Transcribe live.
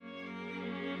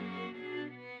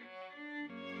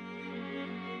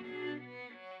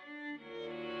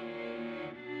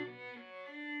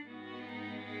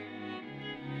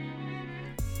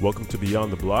Welcome to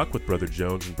Beyond the Block with Brother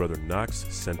Jones and Brother Knox,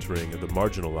 centering the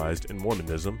marginalized in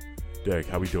Mormonism. Derek,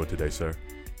 how are we doing today, sir?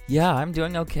 Yeah, I'm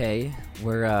doing okay.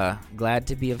 We're glad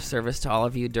to be of service to all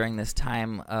of you during this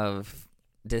time of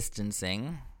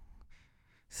distancing.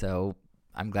 So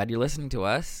I'm glad you're listening to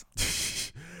us.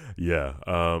 Yeah.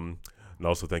 And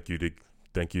also thank you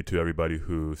to everybody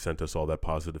who sent us all that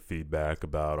positive feedback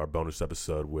about our bonus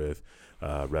episode with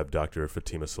Rev. Dr.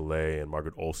 Fatima Saleh and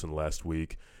Margaret Olson last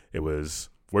week.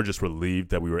 We're just relieved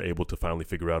that we were able to finally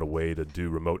figure out a way to do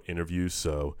remote interviews.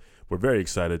 So we're very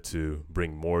excited to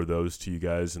bring more of those to you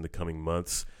guys in the coming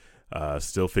months.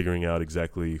 Still figuring out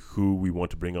exactly who we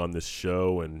want to bring on this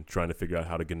show and trying to figure out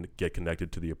how to get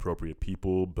connected to the appropriate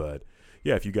people. But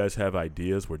yeah, if you guys have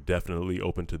ideas, we're definitely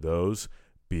open to those.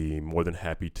 Be more than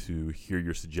happy to hear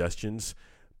your suggestions.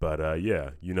 But yeah,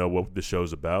 you know what the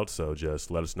show's about. So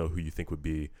just let us know who you think would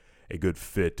be a good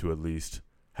fit to at least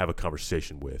have a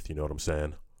conversation with. You know what I'm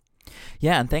saying?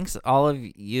 Yeah, and thanks all of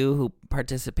you who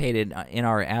participated in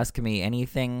our Ask Me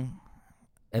Anything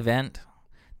event.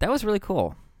 That was really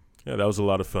cool. Yeah, that was a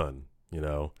lot of fun. You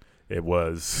know, it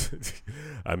was,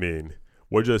 I mean,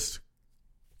 we're just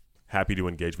happy to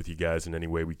engage with you guys in any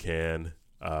way we can.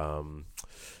 You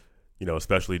know,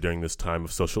 especially during this time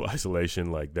of social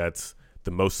isolation, like that's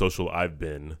the most social I've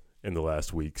been in the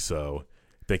last week. So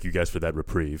thank you guys for that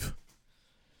reprieve.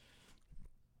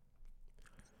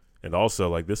 And also,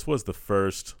 like, this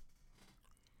past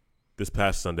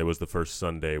Sunday was the first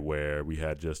Sunday where we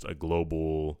had just a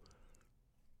global,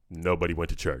 nobody went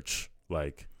to church.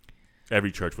 Like,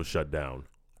 every church was shut down.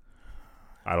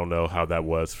 I don't know how that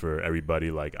was for everybody.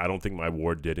 Like, I don't think my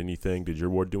ward did anything. Did your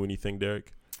ward do anything,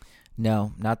 Derek?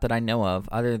 No, not that I know of,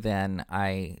 other than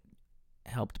I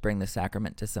helped bring the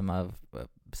sacrament to some of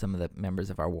the members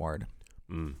of our ward.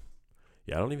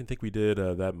 Yeah, I don't even think we did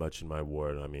that much in my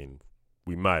ward. I mean,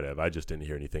 we might have. I just didn't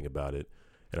hear anything about it.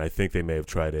 And I think they may have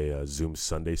tried a Zoom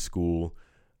Sunday school.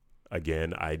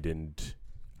 Again, I didn't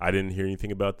hear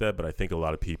anything about that, but I think a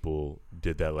lot of people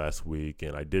did that last week.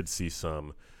 And I did see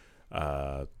some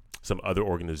other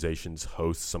organizations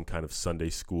host some kind of Sunday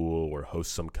school or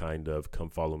host some kind of Come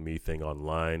Follow Me thing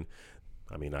online.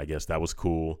 I mean, I guess that was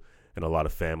cool. And a lot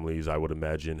of families, I would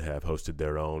imagine, have hosted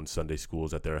their own Sunday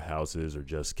schools at their houses or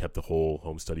just kept the whole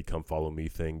home study Come Follow Me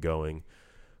thing going.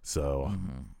 So,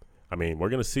 I mean, we're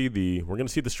gonna see the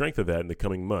strength of that in the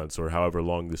coming months, or however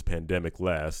long this pandemic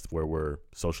lasts, where we're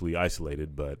socially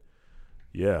isolated. But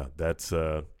yeah, that's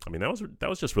I mean, that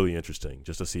was just really interesting,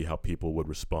 just to see how people would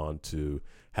respond to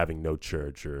having no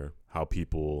church, or how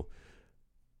people,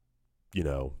 you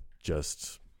know,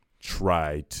 just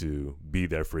try to be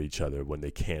there for each other when they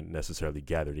can't necessarily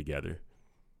gather together.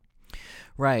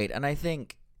 Right, and I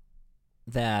think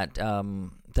that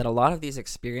that a lot of these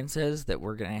experiences that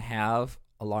we're going to have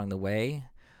along the way,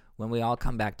 when we all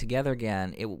come back together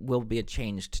again, it will be a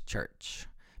changed church.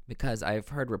 Because I've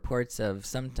heard reports of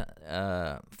some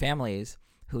families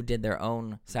who did their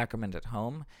own sacrament at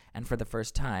home, and for the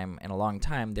first time in a long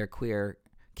time, their queer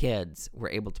kids were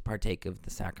able to partake of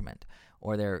the sacrament,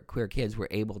 or their queer kids were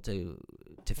able to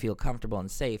feel comfortable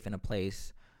and safe in a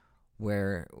place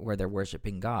where they're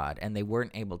worshiping God. And they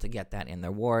weren't able to get that in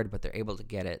their ward, but they're able to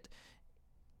get it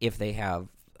if they have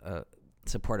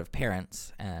supportive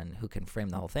parents and who can frame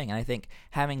the whole thing. And I think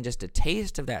having just a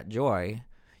taste of that joy,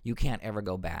 you can't ever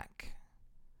go back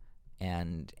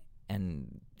and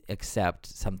accept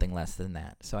something less than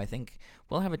that. So I think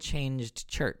we'll have a changed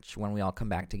church when we all come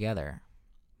back together.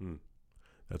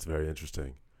 That's very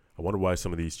interesting. I wonder why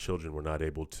some of these children were not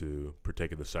able to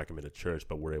partake of the sacrament at church,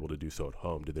 but were able to do so at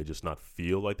home. Did they just not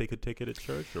feel like they could take it at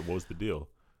church, or what was the deal?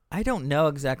 I don't know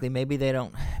exactly. Maybe they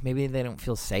don't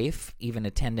feel safe even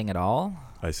attending at all.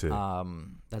 I see.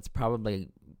 That's probably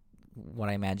what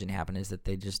I imagine happened, is that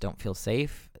they just don't feel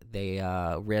safe. They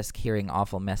risk hearing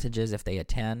awful messages if they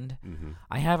attend.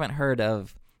 I haven't heard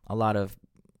of a lot of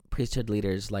priesthood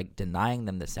leaders like denying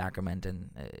them the sacrament,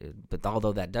 but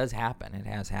although that does happen, it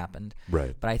has happened.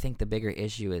 Right. But I think the bigger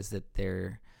issue is that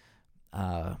they're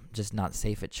just not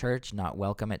safe at church, not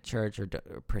welcome at church, or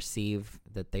perceive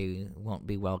that they won't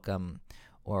be welcome,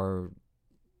 and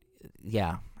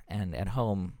at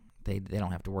home they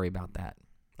don't have to worry about that.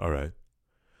 All right.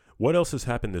 What else has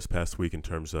happened this past week in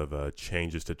terms of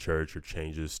changes to church or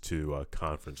changes to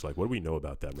conference? Like, what do we know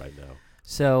about that right now?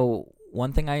 So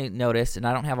one thing I noticed, and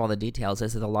I don't have all the details,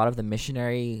 is that a lot of the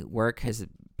missionary work has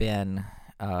been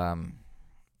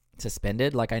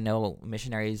suspended. Like, I know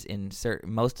missionaries in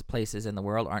most places in the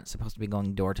world aren't supposed to be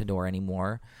going door to door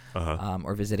anymore,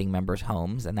 or visiting members'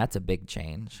 homes, and that's a big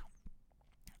change.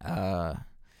 I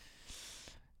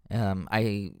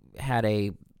had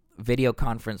a video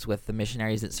conference with the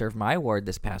missionaries that served my ward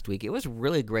this past week. It was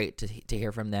really great to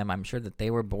hear from them. I'm sure that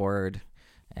they were bored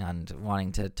and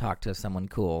wanting to talk to someone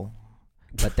cool,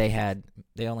 but they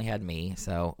only had me,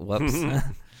 so whoops.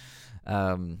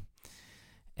 And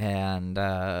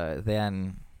a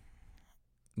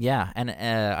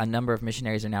number of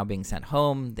missionaries are now being sent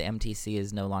home. The MTC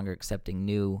is no longer accepting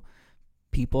new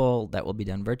people. That will be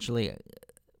done virtually.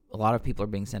 A lot of people are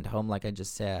being sent home, like I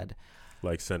just said.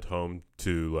 Like sent home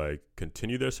to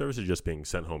continue their service, or just being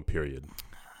sent home, period?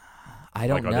 I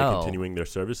don't know. Are they continuing their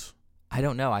service? I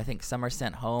don't know. I think some are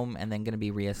sent home and then going to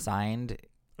be reassigned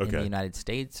in the United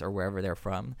States or wherever they're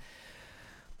from.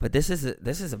 But this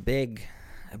is a big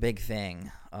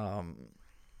thing.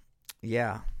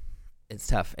 Yeah, it's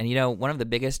tough. And one of the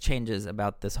biggest changes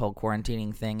about this whole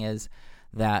quarantining thing is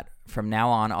that from now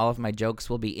on, all of my jokes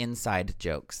will be inside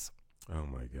jokes. Oh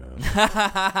my God.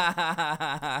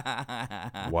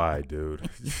 Why, dude?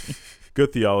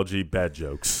 Good theology, bad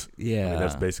jokes. Yeah. I mean,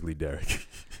 that's basically Derek.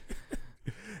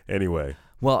 Anyway.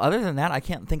 Well, other than that, I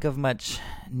can't think of much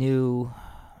new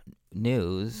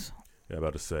news. Yeah,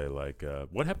 about to say,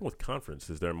 what happened with conference?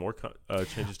 Is there more changes to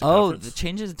conference? Oh, the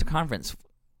changes to conference.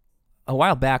 A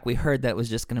while back, we heard that it was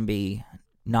just going to be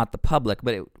not the public,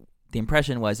 but the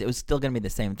impression was it was still going to be the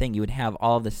same thing. You would have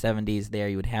all of the 70s there.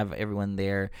 You would have everyone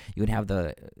there. You would have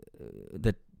the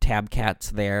tab cats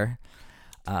there.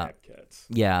 Tab cats.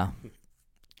 Yeah.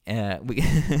 I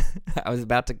was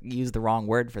about to use the wrong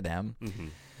word for them. Mm-hmm.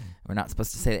 We're not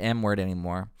supposed to say the M word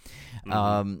anymore.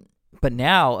 Mm-hmm. But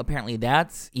now, apparently,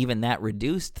 that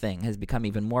reduced thing has become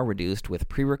even more reduced with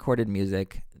pre-recorded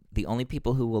music. The only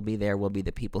people who will be there will be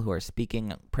the people who are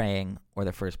speaking, praying, or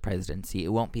the first presidency. It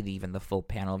won't be even the full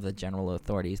panel of the general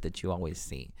authorities that you always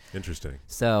see. Interesting.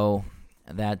 So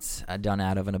that's done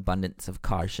out of an abundance of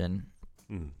caution.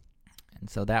 Mm. And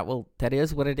so that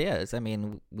is what it is. I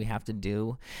mean, we have to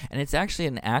do, and it's actually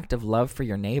an act of love for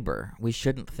your neighbor. We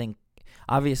shouldn't think,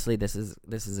 obviously this is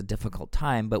a difficult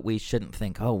time, but we shouldn't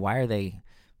think, oh, why are they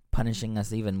punishing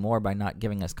us even more by not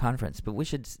giving us conference? But we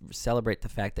should celebrate the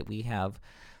fact that we have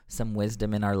some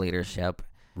wisdom in our leadership,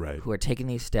 right, who are taking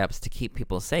these steps to keep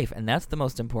people safe, and that's the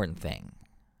most important thing,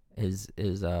 is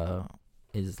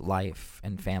life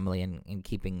and family and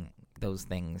keeping those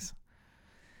things.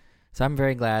 So I'm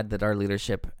very glad that our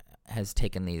leadership has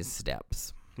taken these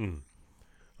steps.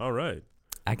 All right.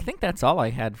 I think that's all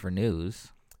I had for news.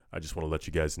 I just want to let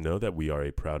you guys know that we are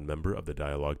a proud member of the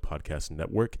Dialogue Podcast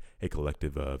Network, a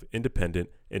collective of independent,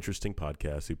 interesting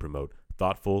podcasts who promote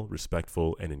thoughtful,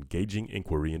 respectful, and engaging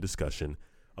inquiry and discussion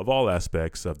of all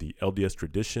aspects of the LDS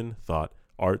tradition, thought,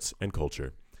 arts, and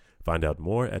culture. Find out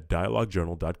more at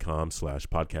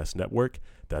dialoguejournal.com/podcast network.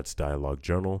 That's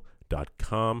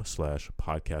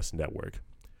dialoguejournal.com/podcast network.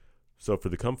 So for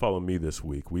the Come Follow Me this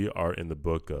week, we are in the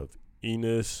book of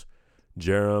Enos,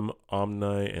 Jerem,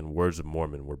 Omni, and Words of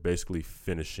Mormon. We're basically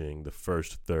finishing the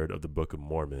first third of the Book of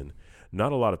Mormon.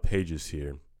 Not a lot of pages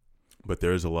here, but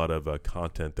there is a lot of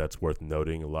content that's worth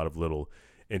noting, a lot of little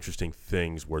interesting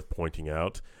things worth pointing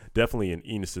out. Definitely in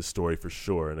Enos' story for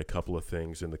sure, and a couple of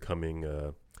things in the coming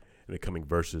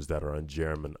verses that are on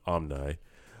Jerem and Omni.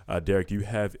 Derek, do you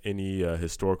have any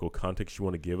historical context you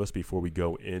want to give us before we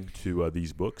go into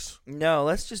these books? No,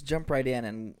 let's just jump right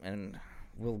in and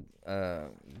we'll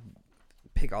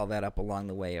pick all that up along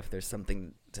the way if there's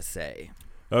something to say.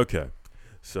 Okay.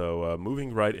 So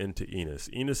moving right into Enos.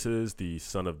 Enos is the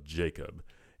son of Jacob.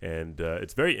 And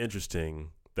it's very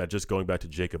interesting that, just going back to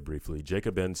Jacob briefly,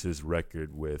 Jacob ends his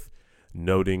record with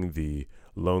noting the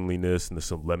loneliness and the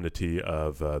solemnity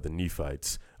of the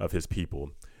Nephites, of his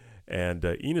people. And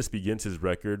Enos begins his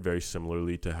record very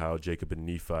similarly to how Jacob and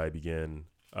Nephi began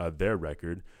their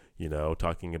record,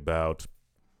 talking about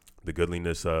the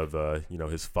goodliness of,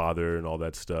 his father and all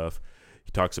that stuff.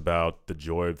 He talks about the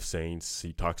joy of saints.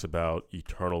 He talks about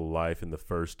eternal life in the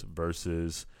first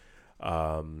verses.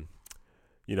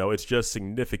 It's just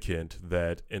significant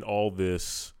that in all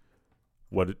this,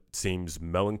 what it seems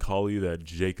melancholy that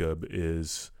Jacob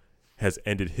has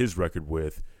ended his record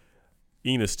with,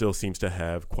 Enos still seems to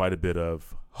have quite a bit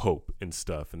of hope and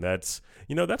stuff. And that's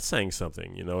saying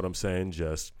something. You know what I'm saying?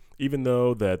 Just even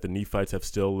though that the Nephites have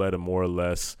still led a more or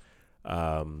less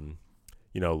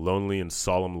lonely and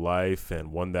solemn life,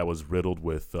 and one that was riddled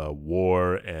with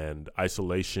war and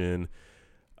isolation,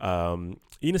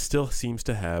 Enos still seems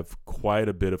to have quite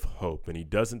a bit of hope, and he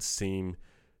doesn't seem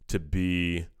to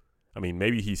be,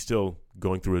 maybe he's still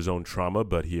going through his own trauma,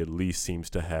 but he at least seems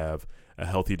to have a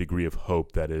healthy degree of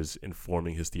hope that is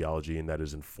informing his theology and that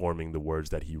is informing the words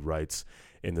that he writes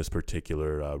in this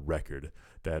particular record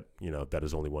that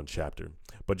is only one chapter.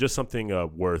 But just something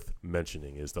worth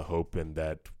mentioning is the hope, and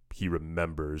that he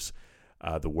remembers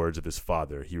the words of his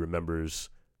father. He remembers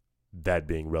that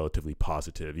being relatively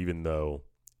positive, even though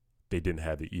they didn't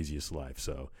have the easiest life.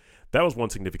 So that was one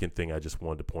significant thing I just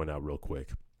wanted to point out real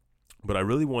quick. But I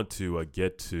really want to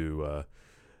get to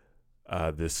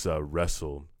this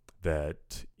wrestle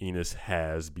that Enos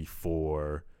has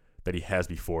before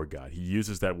God. He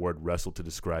uses that word wrestle to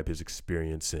describe his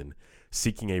experience in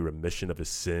seeking a remission of his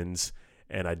sins,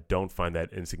 and I don't find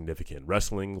that insignificant.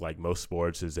 Wrestling, like most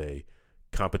sports, is a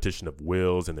competition of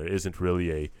wills, and there isn't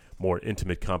really a more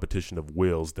intimate competition of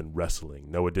wills than wrestling.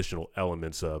 No additional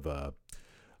elements of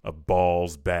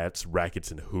balls, bats, rackets,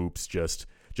 and hoops, just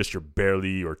your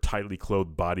barely or tightly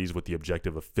clothed bodies with the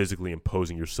objective of physically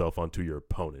imposing yourself onto your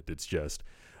opponent. It's just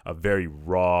a very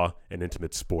raw and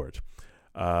intimate sport.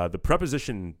 The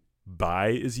preposition by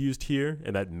is used here,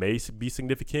 and that may be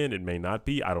significant. It may not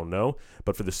be. I don't know.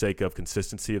 But for the sake of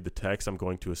consistency of the text, I'm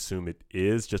going to assume it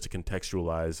is, just to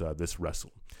contextualize this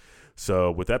wrestle.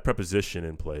 So with that preposition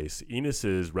in place, Enos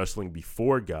is wrestling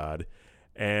before God,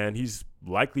 and he's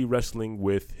likely wrestling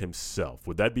with himself.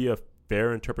 Would that be a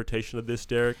fair interpretation of this,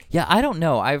 Derek? Yeah, I don't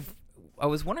know. I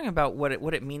was wondering about what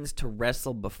it means to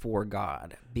wrestle before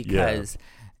God, because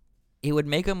it would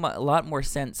make a lot more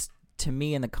sense to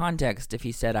me in the context if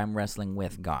he said, I'm wrestling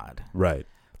with God. Right.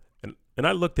 And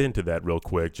I looked into that real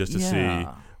quick just to see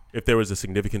if there was a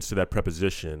significance to that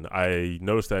preposition. I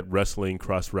noticed that wrestling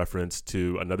cross-referenced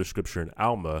to another scripture in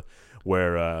Alma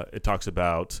where it talks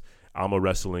about Alma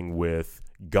wrestling with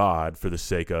God for the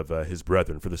sake of his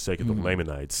brethren, for the sake of the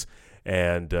Lamanites.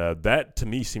 And that, to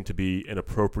me, seemed to be an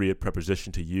appropriate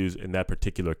preposition to use in that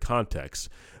particular context.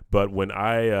 But when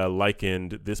I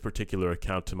likened this particular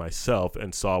account to myself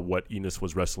and saw what Enos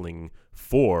was wrestling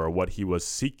for, what he was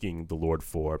seeking the Lord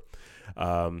for,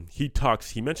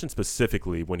 he mentioned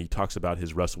specifically when he talks about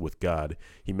his wrestle with God,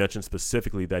 he mentioned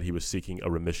specifically that he was seeking a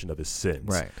remission of his sins,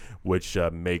 right, which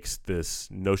makes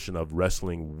this notion of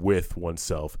wrestling with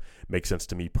oneself make sense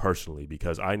to me personally,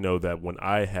 because I know that when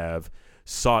I have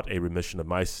sought a remission of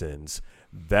my sins,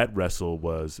 that wrestle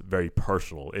was very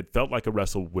personal. It felt like a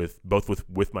wrestle with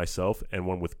myself and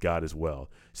one with God as well,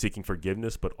 seeking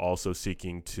forgiveness, but also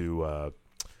seeking to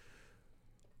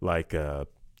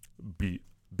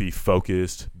be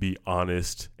focused, be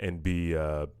honest, and be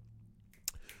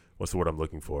what's the word I'm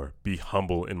looking for? Be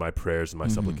humble in my prayers and my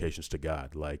supplications to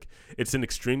God. Like, it's an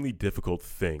extremely difficult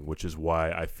thing, which is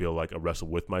why I feel like a wrestle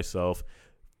with myself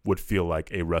would feel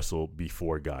like a wrestle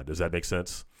before God. Does that make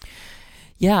sense?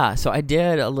 Yeah, so I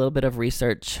did a little bit of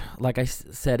research, like I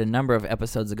said a number of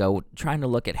episodes ago, trying to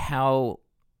look at how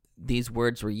these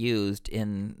words were used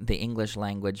in the English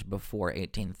language before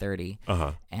 1830,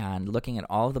 and looking at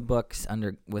all the books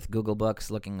with Google Books,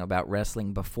 looking about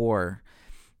wrestling before.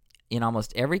 In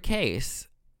almost every case,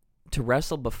 to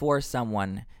wrestle before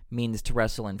someone means to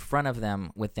wrestle in front of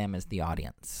them, with them as the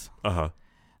audience.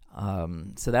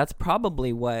 So that's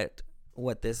probably what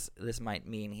this might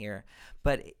mean here.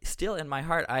 But still, in my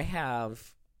heart, I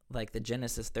have like the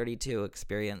Genesis 32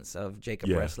 experience of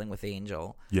Jacob wrestling with the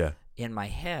angel in my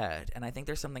head. And I think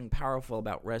there's something powerful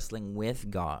about wrestling with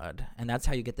God. And that's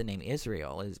how you get the name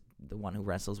Israel, is the one who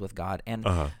wrestles with God. And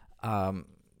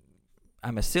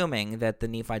I'm assuming that the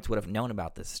Nephites would have known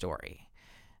about this story.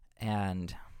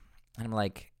 And I'm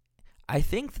like, I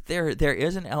think that there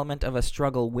is an element of a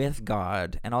struggle with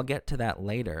God, and I'll get to that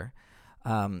later.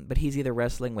 But he's either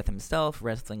wrestling with himself,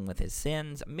 wrestling with his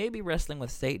sins, maybe wrestling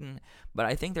with Satan. But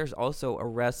I think there's also a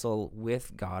wrestle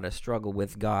with God, a struggle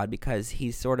with God, because he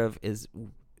sort of is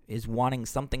wanting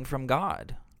something from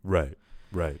God. Right.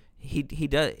 He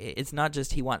does. It's not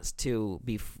just he wants to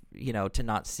be, to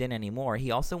not sin anymore.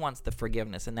 He also wants the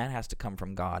forgiveness, and that has to come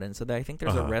from God. And so I think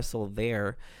there's a wrestle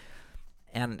there.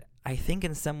 And I think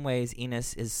in some ways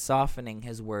Enos is softening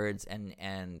his words,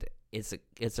 and it's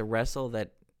a wrestle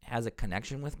that has a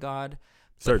connection with God,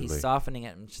 but Certainly. He's softening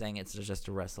it and saying it's just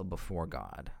a wrestle before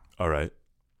God. All right.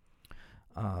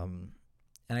 And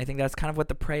I think that's kind of what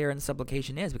the prayer and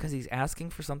supplication is, because he's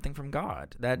asking for something from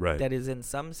God that is in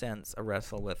some sense a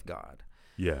wrestle with God.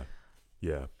 Yeah.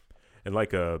 And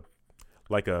like a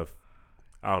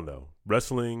I don't know,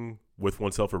 wrestling with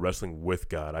oneself or wrestling with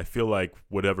God. I feel like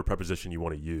whatever preposition you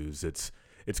want to use, it's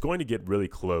going to get really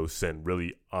close and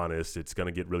really honest. It's going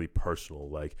to get really personal.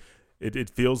 Like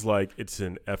it feels like it's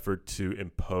an effort to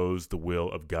impose the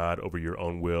will of God over your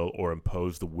own will, or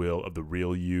impose the will of the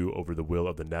real you over the will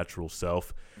of the natural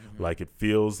self. Like it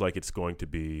feels like it's going to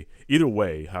be, either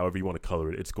way, however you want to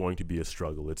color it, it's going to be a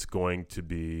struggle. It's going to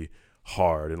be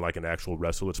hard, and like an actual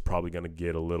wrestle, it's probably going to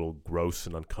get a little gross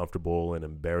and uncomfortable and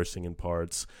embarrassing in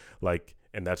parts.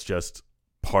 And that's just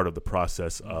part of the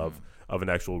process of an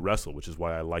actual wrestle, which is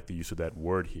why I like the use of that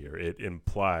word here. It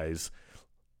implies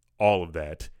all of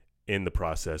that in the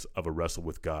process of a wrestle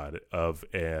with God, of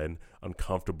an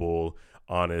uncomfortable,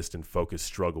 honest, and focused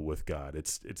struggle with God.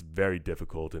 It's very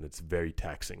difficult and it's very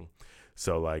taxing.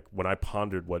 So like when I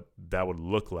pondered what that would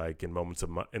look like in moments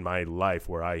of in my life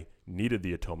where I needed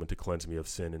the atonement to cleanse me of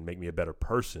sin and make me a better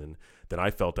person than I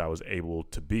felt I was able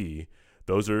to be,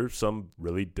 those are some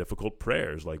really difficult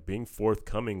prayers. Like being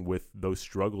forthcoming with those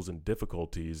struggles and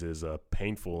difficulties is a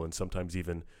painful and sometimes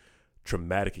even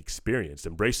traumatic experience.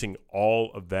 Embracing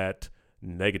all of that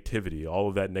negativity, all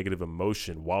of that negative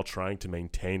emotion while trying to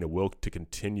maintain a will to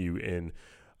continue in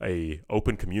a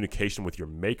open communication with your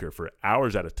maker for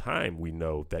hours at a time, we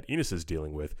know that Enos is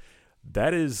dealing with,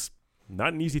 that is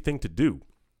not an easy thing to do.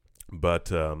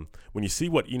 But when you see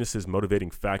what Enos's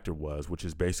motivating factor was, which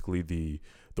is basically the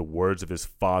words of his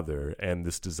father and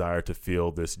this desire to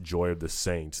feel this joy of the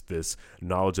saints, this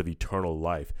knowledge of eternal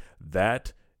life,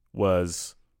 that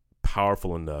was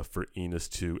powerful enough for Enos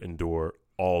to endure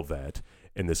all that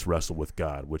in this wrestle with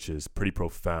God, which is pretty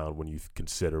profound when you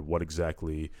consider what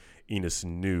exactly Enos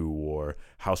knew or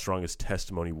how strong his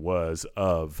testimony was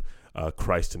of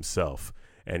Christ himself.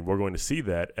 And we're going to see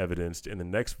that evidenced in the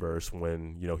next verse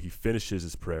when, he finishes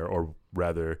his prayer, or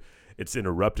rather it's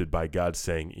interrupted by God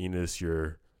saying, Enos,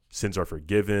 your sins are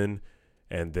forgiven,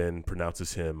 and then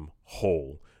pronounces him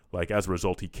whole. Like as a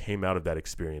result, he came out of that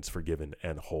experience forgiven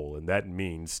and whole. And that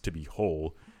means to be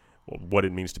whole. What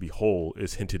it means to be whole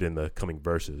is hinted in the coming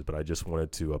verses, but I just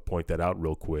wanted to point that out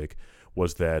real quick,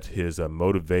 was that his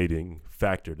motivating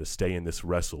factor to stay in this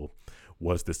wrestle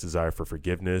was this desire for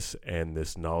forgiveness and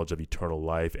this knowledge of eternal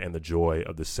life and the joy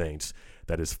of the saints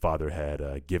that his father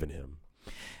had given him.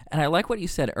 And I like what you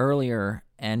said earlier,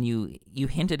 and you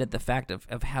hinted at the fact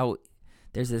of how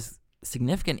there's this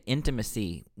significant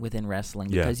intimacy within wrestling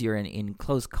because you're in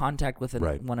close contact with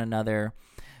one another.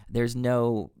 There's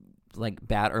no like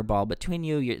bat or ball between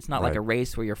you. It's not like a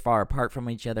race where you're far apart from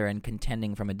each other and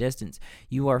contending from a distance.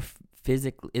 You are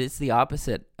physically, it's the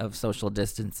opposite of social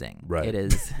distancing. Right. It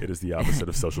is. It is the opposite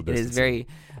of social distancing. It is very,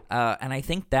 and I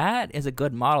think that is a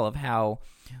good model of how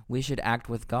we should act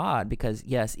with God, because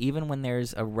yes, even when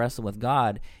there's a wrestle with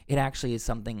God, it actually is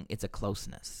something, it's a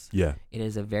closeness. Yeah. It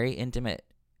is a very intimate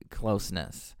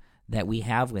closeness that we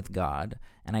have with God.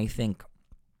 And I think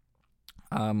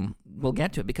we'll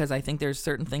get to it, because I think there's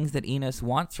certain things that Enos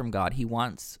wants from God. He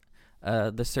wants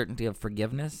the certainty of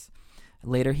forgiveness.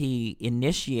 Later, he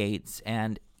initiates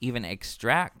and even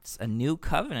extracts a new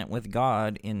covenant with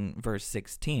God in verse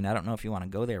 16. I don't know if you want to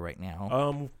go there right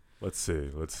now. Let's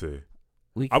see.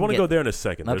 I want to go there in a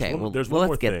second. Okay, there's one more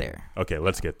let's get thing. there. Okay,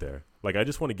 let's get there. Like, I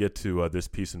just want to get to this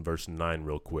piece in verse 9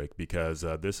 real quick, because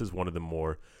this is one of the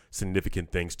more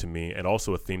significant things to me, and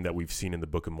also a theme that we've seen in the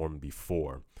Book of Mormon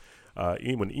before.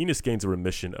 When Enos gains a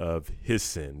remission of his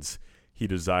sins, he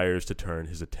desires to turn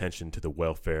his attention to the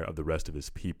welfare of the rest of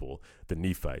his people, the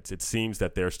Nephites. It seems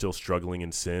that they're still struggling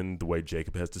in sin the way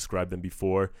Jacob has described them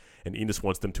before, and Enos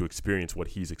wants them to experience what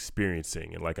he's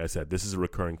experiencing. And like I said, this is a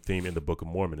recurring theme in the Book of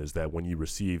Mormon, is that when you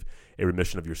receive a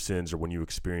remission of your sins, or when you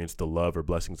experience the love or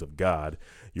blessings of God,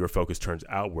 your focus turns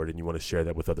outward and you want to share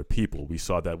that with other people. We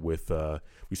saw that with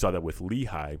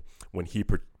Lehi when he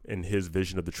in his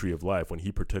vision of the tree of life, when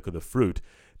he partook of the fruit,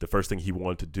 the first thing he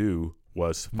wanted to do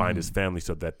was find his family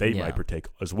so that they might partake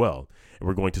as well. And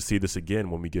we're going to see this again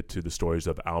when we get to the stories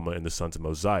of Alma and the sons of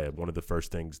Mosiah. One of the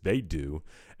first things they do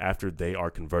after they are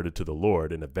converted to the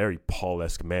Lord in a very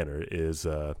Paul-esque manner is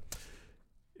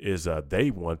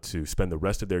they want to spend the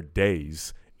rest of their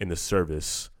days in the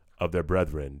service of their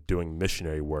brethren, doing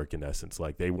missionary work in essence.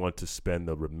 Like, they want to spend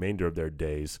the remainder of their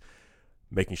days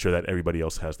making sure that everybody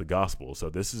else has the gospel. So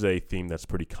this is a theme that's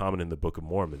pretty common in the Book of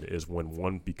Mormon, is when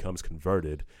one becomes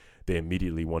converted, they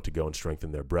immediately want to go and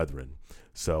strengthen their brethren.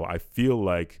 So I feel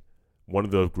like one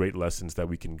of the great lessons that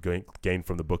we can gain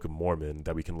from the Book of Mormon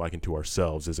that we can liken to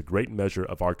ourselves is a great measure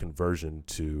of our conversion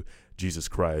to Jesus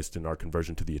Christ and our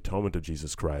conversion to the atonement of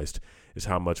Jesus Christ is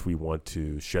how much we want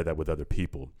to share that with other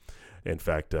people. In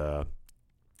fact,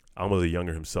 Alma the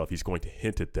Younger himself, he's going to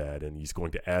hint at that, and he's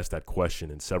going to ask that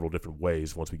question in several different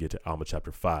ways once we get to Alma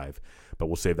chapter 5. But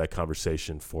we'll save that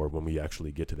conversation for when we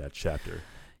actually get to that chapter.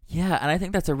 Yeah, and I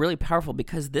think that's a really powerful,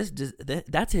 because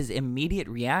that's his immediate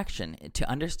reaction to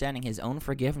understanding his own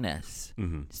forgiveness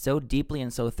so deeply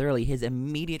and so thoroughly. His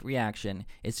immediate reaction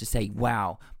is to say,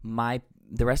 wow,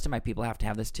 the rest of my people have to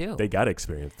have this too. They got to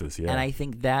experience this, yeah. And I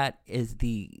think that is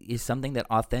something that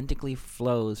authentically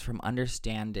flows from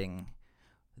understanding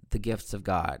the gifts of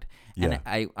God. Yeah.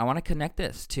 And I want to connect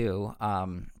this to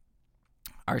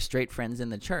our straight friends in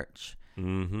the church.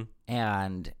 Mm-hmm.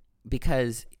 And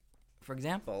because, for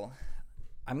example,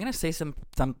 I'm going to say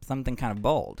something kind of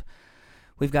bold.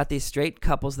 We've got these straight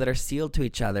couples that are sealed to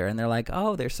each other, and they're like,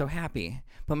 oh, they're so happy.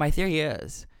 But my theory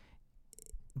is,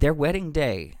 their wedding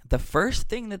day, the first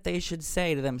thing that they should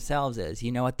say to themselves is,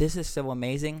 you know what, this is so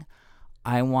amazing.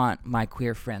 I want my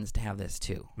queer friends to have this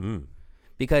too. Mm.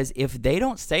 Because if they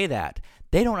don't say that,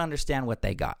 they don't understand what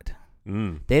they got.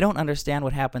 Mm. They don't understand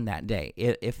what happened that day.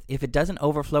 If it doesn't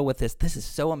overflow with this is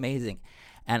so amazing.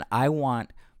 And I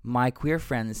want my queer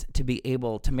friends to be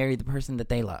able to marry the person that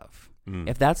they love. Mm.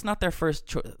 If that's not their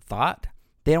first thought,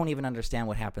 they don't even understand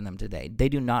what happened to them today. They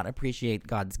do not appreciate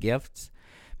God's gifts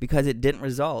because it didn't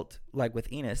result, like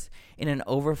with Enos, in an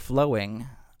overflowing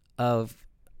of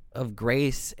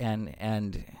grace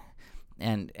and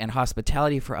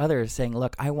hospitality for others, saying,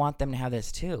 look, I want them to have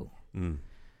this too. Mm.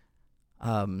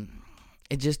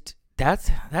 It just, that's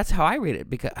how I read it,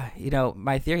 because,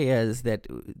 my theory is that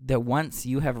once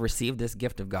you have received this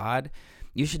gift of God,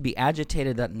 you should be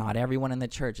agitated that not everyone in the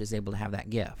church is able to have that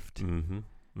gift. Mm-hmm.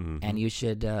 Mm-hmm. And you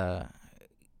should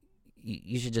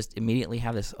just immediately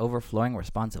have this overflowing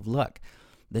response of, look,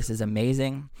 this is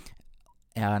amazing,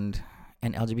 and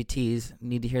LGBTs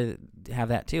need to have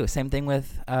that too. Same thing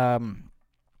with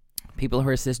people who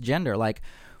are cisgender. Like,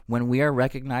 when we are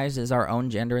recognized as our own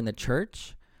gender in the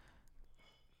church,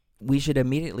 we should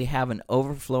immediately have an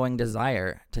overflowing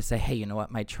desire to say, hey, you know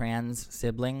what, my trans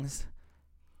siblings,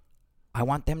 I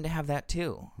want them to have that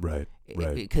too. Right.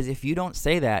 Because if you don't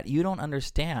say that, you don't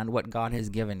understand what God has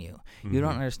given you. Mm-hmm. You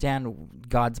don't understand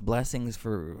God's blessings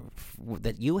for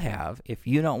that you have if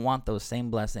you don't want those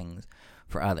same blessings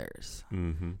for others.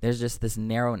 Mm-hmm. There's just this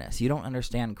narrowness. You don't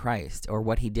understand Christ or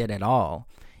what he did at all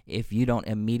if you don't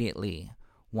immediately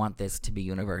want this to be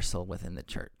universal within the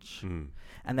church. Mm.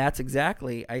 And that's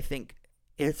exactly, I think,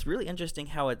 it's really interesting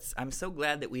how I'm so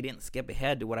glad that we didn't skip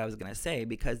ahead to what I was going to say,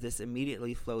 because this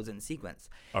immediately flows in sequence.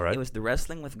 All right. It was the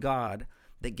wrestling with God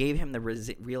that gave him the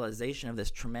realization of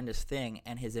this tremendous thing,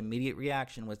 and his immediate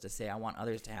reaction was to say, I want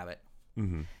others to have it.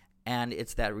 Mm-hmm. And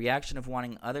it's that reaction of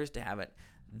wanting others to have it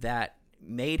that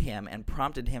made him and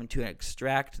prompted him to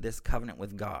extract this covenant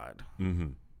with God. Mm-hmm.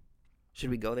 Should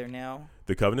we go there now?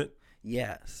 The covenant?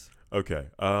 Yes. Okay.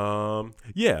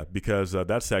 Yeah, because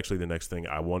that's actually the next thing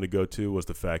I want to go to, was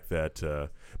the fact that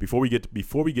before we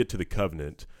get to the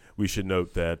covenant, we should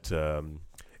note that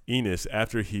Enos,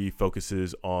 after he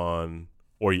focuses on,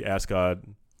 or he asks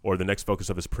God, or the next focus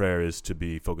of his prayer is to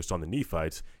be focused on the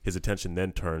Nephites, his attention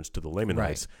then turns to the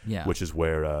Lamanites, which is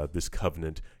where this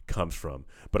covenant comes from.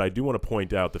 But I do want to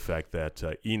point out the fact that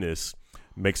Enos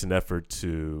makes an effort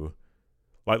to,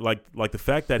 like the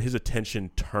fact that his attention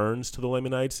turns to the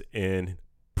Lamanites in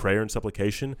prayer and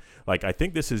supplication. Like, I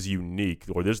think this is unique,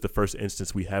 or this is the first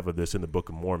instance we have of this in the Book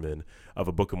of Mormon, of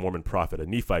a Book of Mormon prophet, a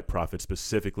Nephite prophet,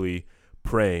 specifically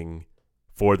praying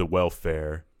for the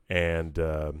welfare and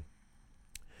praying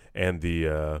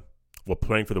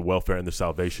for the welfare and the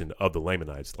salvation of the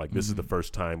Lamanites. Like, this is the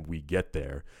first time we get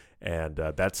there, and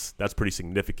that's pretty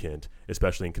significant,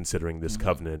 especially in considering this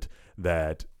covenant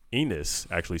that Enos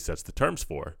actually sets the terms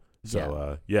for.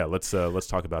 So let's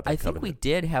talk about that. I think covenant. we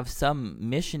did have some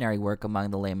missionary work among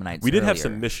the Lamanites. We did earlier, have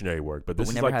some missionary work, but this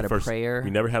we is never like had the first. prayer.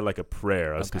 We never had like a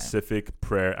prayer, a specific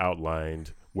prayer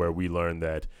outlined where we learned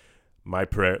that my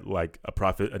prayer, like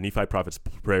a Nephite prophet's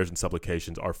prayers and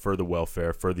supplications, are for the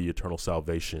welfare, for the eternal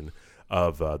salvation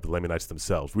of the Lamanites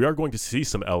themselves. We are going to see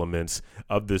some elements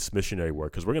of this missionary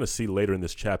work, because we're going to see later in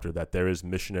this chapter that there is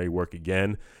missionary work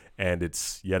again, and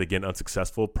it's yet again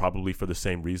unsuccessful, probably for the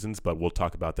same reasons, but we'll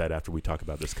talk about that after we talk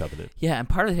about this covenant. Yeah, and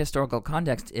part of the historical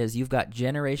context is you've got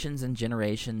generations and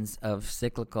generations of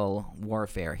cyclical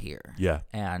warfare here. Yeah.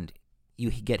 And you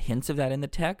get hints of that in the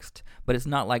text, but it's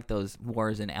not like those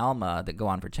wars in Alma that go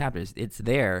on for chapters. It's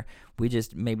there. We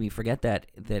just maybe forget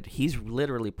that he's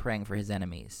literally praying for his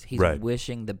enemies. He's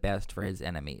wishing the best for his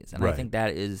enemies. And I think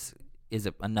that is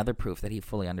another proof that he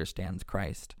fully understands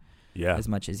Christ as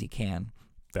much as he can.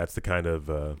 That's the kind of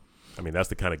that's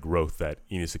the kind of growth that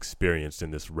Enos experienced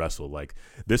in this wrestle. Like,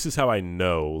 this is how I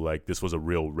know, like, this was a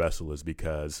real wrestle, is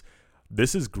because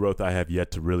this is growth I have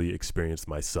yet to really experience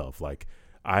myself. Like,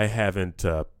 I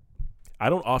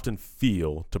don't often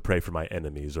feel to pray for my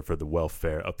enemies or for the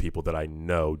welfare of people that I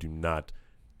know do not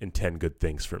intend good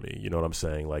things for me. You know what I'm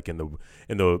saying? Like, in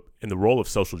the role of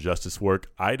social justice work,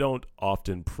 I don't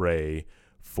often pray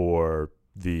for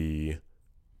the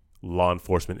law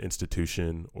enforcement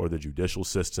institution or the judicial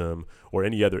system or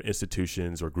any other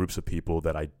institutions or groups of people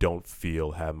that I don't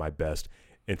feel have my best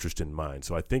interest in mind.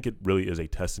 So I think it really is a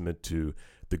testament to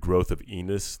the growth of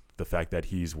Enos, the fact that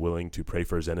he's willing to pray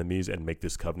for his enemies and make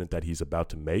this covenant that he's about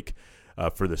to make.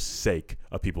 for the sake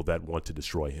of people that want to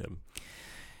destroy him.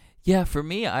 Yeah, for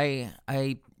me,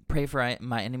 I pray for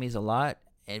my enemies a lot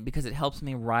because it helps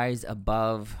me rise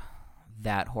above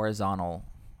that horizontal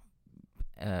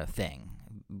thing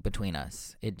between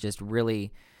us. It just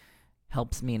really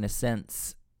helps me, in a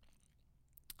sense,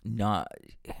 not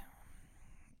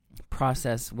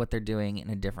process what they're doing in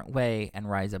a different way and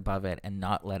rise above it and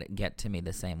not let it get to me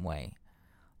the same way.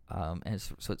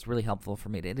 So it's really helpful for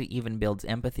me. It even builds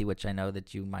empathy, which I know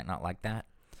that you might not like that.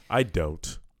 I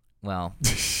don't. Well,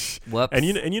 whoops. And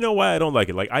you know why I don't like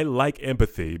it? Like, I like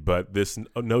empathy, but this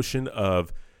notion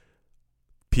of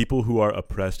people who are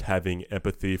oppressed having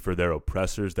empathy for their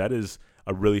oppressors, that is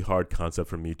a really hard concept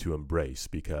for me to embrace,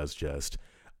 because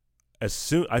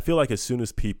I feel like as soon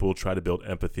as people try to build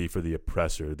empathy for the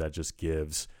oppressor, that just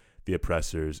gives the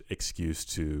oppressors excuse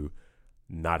to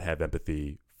not have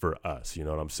empathy for us. You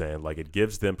know what I'm saying? Like, it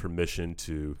gives them permission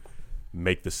to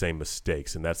make the same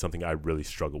mistakes, and that's something I really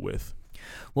struggle with.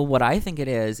 Well, what I think it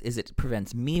is it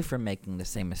prevents me from making the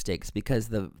same mistakes, because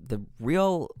the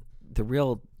real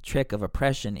trick of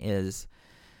oppression is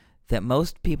that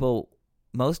most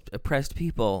oppressed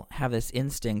people have this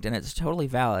instinct, and it's totally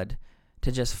valid,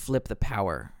 to just flip the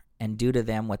power and do to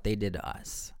them what they did to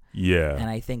us. Yeah. And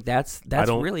I think that's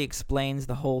really explains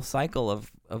the whole cycle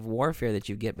of warfare that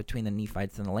you get between the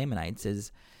Nephites and the Lamanites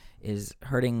is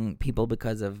hurting people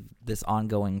because of this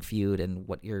ongoing feud and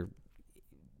what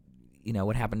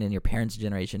happened in your parents'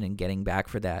 generation and getting back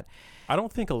for that. I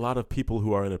don't think a lot of people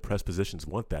who are in oppressed positions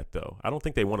want that, though. I don't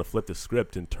think they want to flip the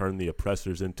script and turn the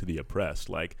oppressors into the oppressed.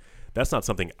 Like, that's not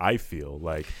something I feel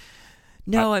like.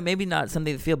 No, maybe not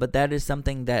something to feel, but that is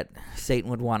something that Satan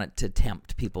would want it to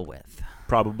tempt people with.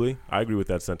 Probably. I agree with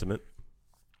that sentiment.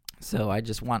 So I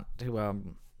just want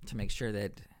to make sure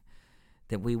that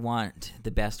we want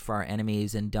the best for our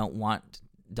enemies and don't want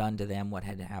done to them what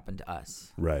had happened to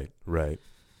us. Right.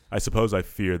 I suppose I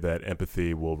fear that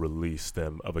empathy will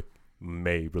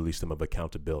may release them of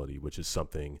accountability, which is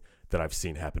something that I've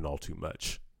seen happen all too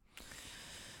much.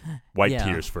 White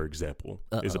tears, for example,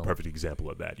 is a perfect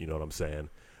example of that. You know what I'm saying?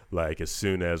 Like, as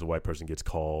soon as a white person gets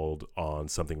called on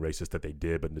something racist that they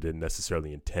did but didn't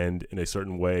necessarily intend in a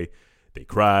certain way, they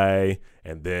cry,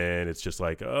 and then it's just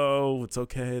like, oh, it's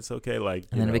okay. Like,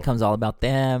 and then it becomes all about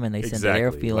them, and they center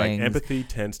their feelings. Like, empathy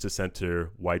tends to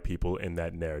center white people in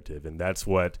that narrative, and that's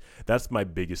my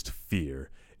biggest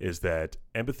fear, is that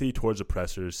empathy towards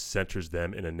oppressors centers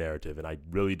them in a narrative, and I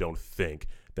really don't think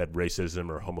that racism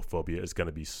or homophobia is going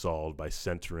to be solved by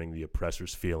centering the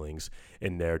oppressor's feelings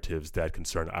in narratives that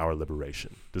concern our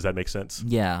liberation. Does that make sense?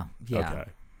 Yeah. Okay.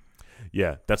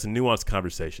 Yeah, that's a nuanced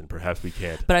conversation. Perhaps we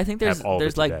can't. But I think there's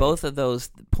like today. Both of those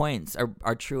points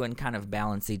are true and kind of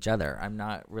balance each other. I'm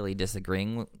not really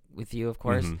disagreeing with you, of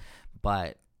course,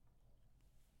 but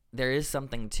there is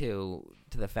something to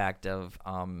the fact of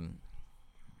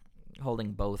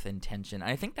holding both in tension.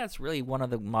 I think that's really one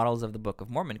of the models of the Book of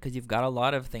Mormon, because you've got a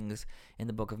lot of things in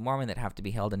the Book of Mormon that have to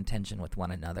be held in tension with one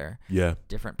another. Yeah.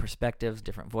 Different perspectives,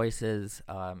 different voices,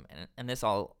 and this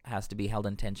all has to be held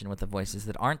in tension with the voices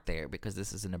that aren't there, because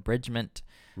this is an abridgment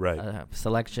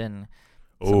selection.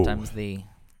 Sometimes the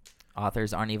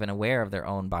authors aren't even aware of their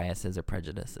own biases or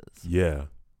prejudices. Yeah.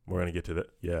 We're going to get to that.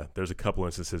 Yeah. There's a couple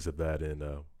instances of that in,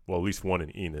 at least one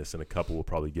in Enos, and a couple we'll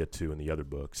probably get to in the other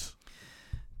books.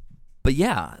 But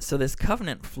yeah, so this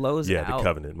covenant flows out the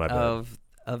covenant, my bad.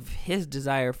 of his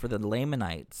desire for the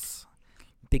Lamanites,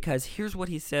 because here's what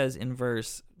he says in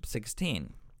verse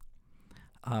 16.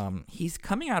 He's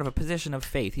coming out of a position of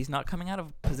faith. He's not coming out of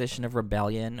a position of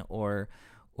rebellion or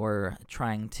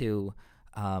trying to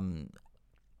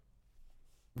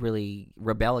really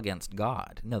rebel against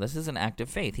God. No, this is an act of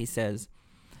faith. He says,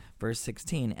 verse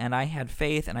 16, "And I had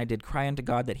faith, and I did cry unto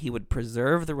God that he would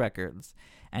preserve the records,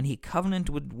 and he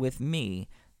covenanted with me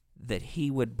that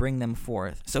he would bring them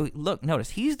forth." So look,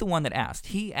 notice, he's the one that asked.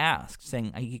 He asked,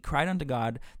 saying he cried unto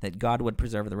God that God would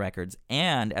preserve the records.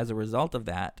 And as a result of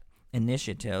that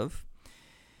initiative,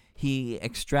 he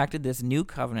extracted this new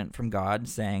covenant from God,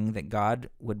 saying that God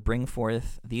would bring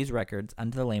forth these records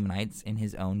unto the Lamanites in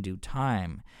his own due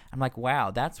time. I'm like, wow,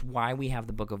 that's why we have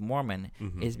the Book of Mormon,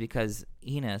 is because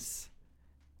Enos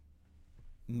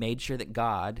made sure that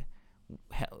God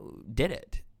did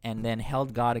it and then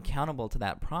held God accountable to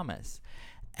that promise.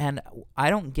 And I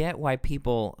don't get why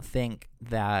people think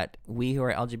that we who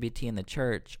are LGBT in the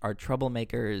church are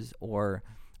troublemakers or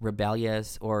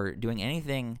rebellious or doing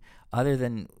anything other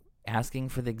than asking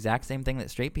for the exact same thing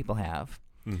that straight people have.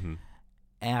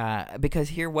 Because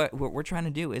here what we're trying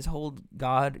to do is hold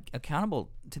God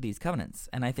accountable to these covenants.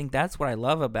 And I think that's what I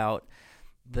love about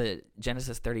the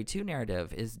Genesis 32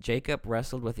 narrative is Jacob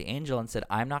wrestled with the angel and said,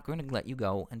 I'm not going to let you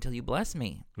go until you bless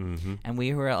me. Mm-hmm. And we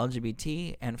who are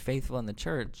LGBT and faithful in the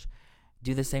church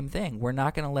do the same thing. We're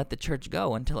not going to let the church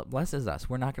go until it blesses us.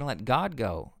 We're not going to let God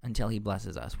go until he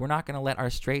blesses us. We're not going to let our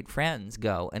straight friends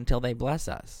go until they bless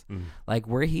us. Mm. Like,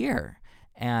 we're here,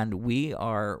 and we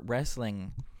are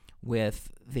wrestling with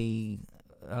the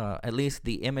at least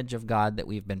the image of God that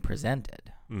we've been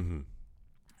presented. Mm-hmm.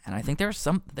 And I think there's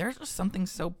just something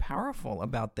so powerful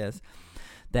about this,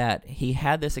 that he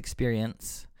had this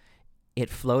experience.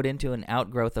 It flowed into an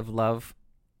outgrowth of love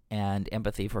and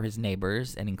empathy for his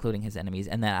neighbors, and including his enemies.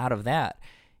 And then out of that,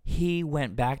 he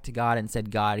went back to God and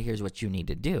said, God, here's what you need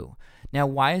to do. Now,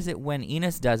 why is it when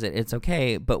Enos does it, it's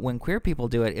okay, but when queer people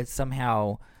do it, it's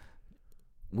somehow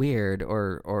weird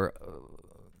or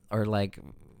like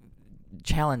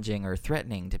challenging or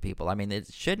threatening to people? I mean,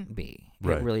 it shouldn't be.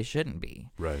 Right. It really shouldn't be.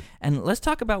 Right. And let's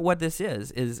talk about what this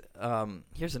is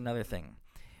here's another thing.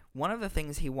 One of the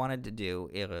things he wanted to do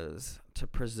is to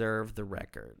preserve the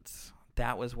records.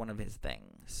 That was one of his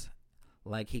things.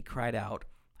 Like, he cried out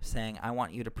saying, I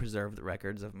want you to preserve the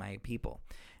records of my people.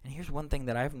 And here's one thing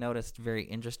that I've noticed very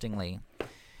interestingly,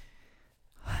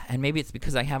 and maybe it's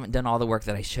because I haven't done all the work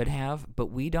that I should have, but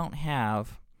we don't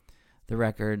have the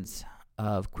records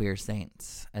of queer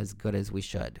saints as good as we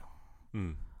should.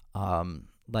 Mm.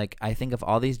 Like, I think of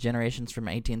all these generations from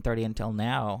 1830 until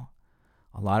now,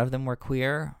 a lot of them were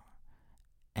queer,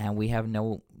 and we have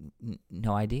no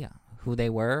idea who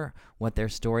they were, what their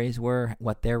stories were,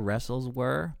 what their wrestles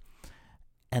were,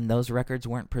 and those records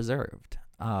weren't preserved.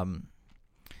 The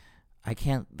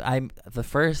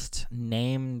first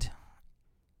named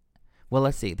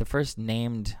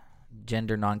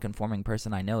gender nonconforming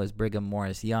person I know is Brigham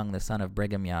Morris Young, the son of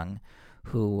Brigham Young,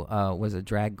 who was a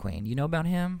drag queen. You know about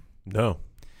him? No.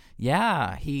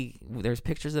 Yeah, there's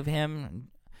pictures of him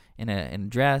in a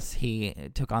dress. He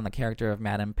took on the character of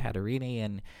Madame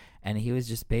Paterini, and he was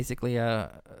just basically I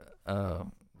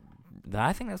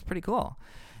think that's pretty cool.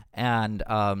 And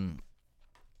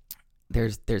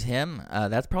there's him.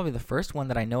 That's probably the first one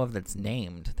that I know of that's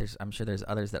named. I'm sure there's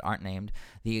others that aren't named.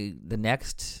 The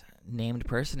next named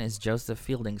person is Joseph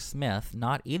Fielding Smith,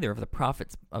 not either of the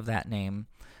prophets of that name,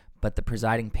 but the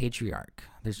presiding patriarch.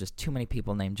 There's just too many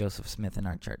people named Joseph Smith in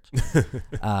our church.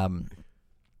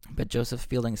 But Joseph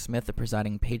Fielding Smith, the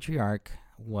presiding patriarch,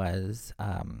 was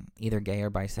either gay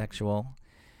or bisexual,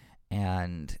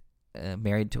 and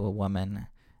married to a woman,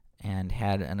 and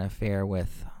had an affair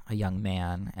with a young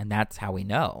man, and that's how we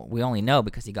know. We only know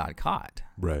because he got caught.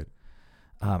 Right.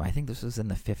 I think this was in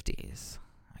the 50s.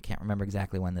 I can't remember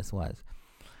exactly when this was,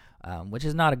 which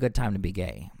is not a good time to be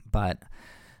gay. But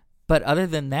other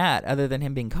than that, other than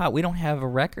him being caught, we don't have a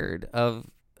record of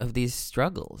these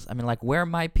struggles. I mean, like, where are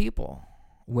my people?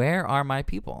 Where are my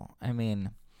people? I mean,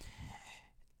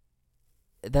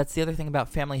 that's the other thing about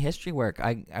family history work.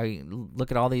 I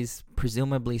look at all these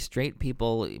presumably straight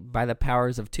people by the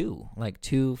powers of 2, like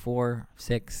 2, 4,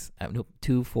 6,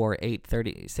 2, 4, 8,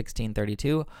 30, 16,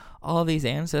 32. All these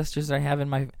ancestors I have in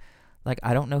my, like,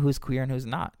 I don't know who's queer and who's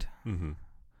not. Mm-hmm.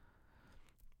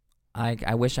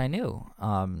 I wish I knew,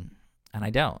 and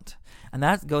I don't. And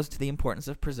that goes to the importance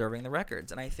of preserving the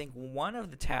records. And I think one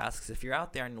of the tasks, if you're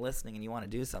out there and listening and you want to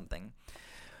do something,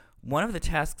 one of the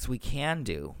tasks we can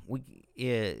do,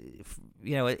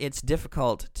 it's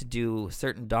difficult to do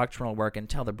certain doctrinal work and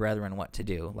tell the brethren what to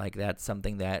do. Like, that's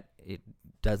something that it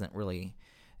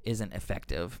isn't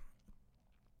effective,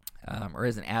 or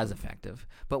isn't as effective.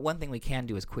 But one thing we can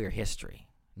do is queer history.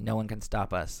 No one can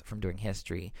stop us from doing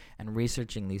history and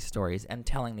researching these stories and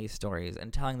telling these stories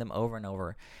and telling them over and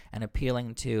over and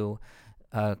appealing to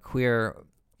queer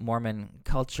Mormon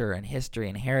culture and history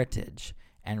and heritage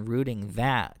and rooting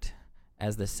that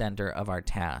as the center of our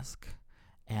task.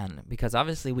 And because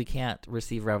obviously we can't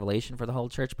receive revelation for the whole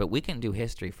church, but we can do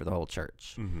history for the whole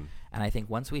church. Mm-hmm. And I think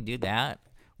once we do that,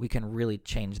 we can really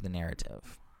change the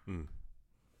narrative. Mm.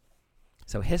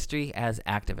 So history as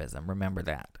activism, remember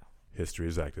that. History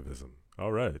is activism.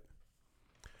 All right.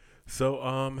 So,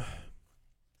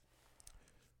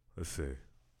 let's see.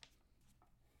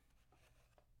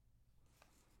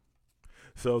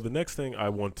 So the next thing I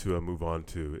want to move on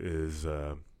to is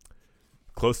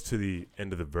close to the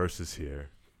end of the verses here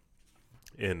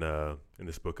in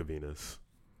this book of Enos.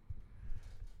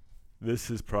 This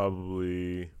is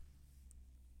probably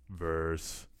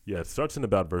it starts in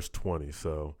about verse 20.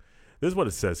 So this is what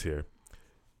it says here.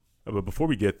 But before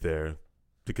we get there,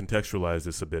 to contextualize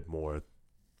this a bit more,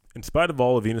 in spite of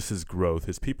all of Enos's growth,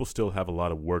 his people still have a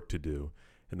lot of work to do,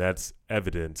 and that's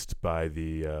evidenced by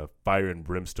the fire and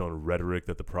brimstone rhetoric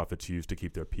that the prophets use to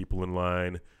keep their people in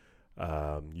line.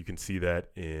 You can see that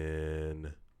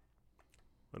in,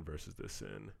 what verse is this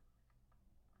in?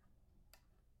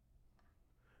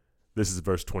 This is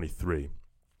verse 23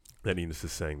 that Enos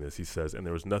is saying this. He says, "And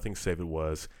there was nothing save it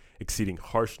was exceeding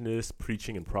harshness,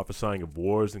 preaching and prophesying of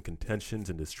wars and contentions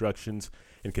and destructions,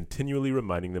 and continually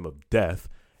reminding them of death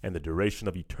and the duration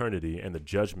of eternity and the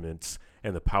judgments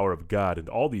and the power of God and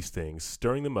all these things,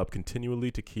 stirring them up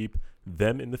continually to keep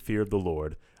them in the fear of the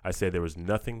Lord. I say there was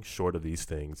nothing short of these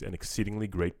things, and exceedingly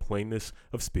great plainness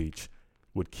of speech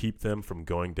would keep them from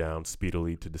going down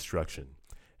speedily to destruction.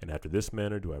 And after this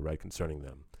manner do I write concerning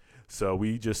them." So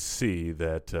we just see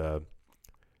that,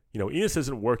 Enos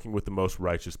isn't working with the most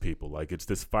righteous people. Like, it's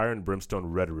this fire and brimstone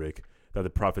rhetoric that the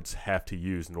prophets have to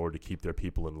use in order to keep their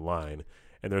people in line.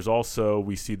 And there's also,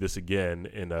 we see this again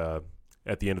in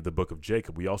at the end of the book of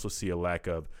Jacob. We also see a lack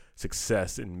of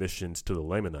success in missions to the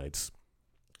Lamanites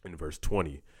in verse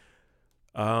 20.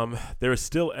 There is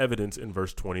still evidence in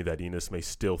verse 20 that Enos may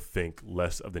still think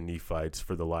less of the Nephites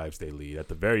for the lives they lead. At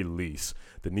the very least,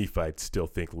 the Nephites still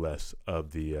think less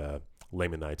of the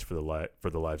Lamanites for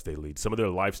the lives they lead. Some of their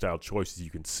lifestyle choices you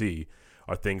can see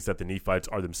are things that the Nephites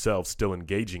are themselves still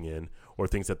engaging in, or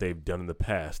things that they've done in the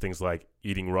past. Things like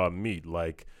eating raw meat,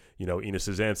 like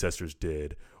Enos's ancestors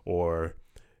did, or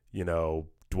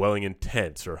dwelling in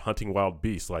tents or hunting wild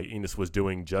beasts, like Enos was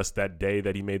doing just that day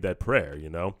that he made that prayer.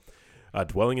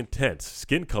 Dwelling in tents,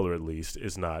 skin color at least,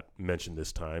 is not mentioned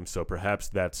this time, so perhaps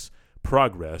that's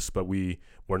progress, but we're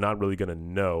not really going to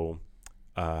know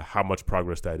how much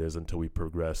progress that is until we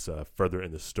progress further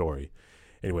in the story.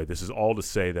 Anyway, this is all to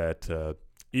say that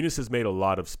Enos has made a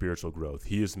lot of spiritual growth.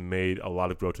 He has made a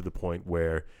lot of growth to the point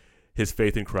where his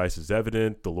faith in Christ is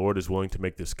evident. The Lord is willing to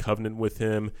make this covenant with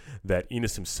him that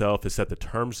Enos himself has set the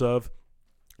terms of.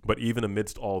 But even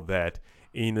amidst all that,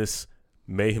 Enos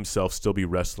may himself still be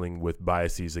wrestling with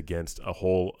biases against a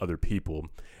whole other people,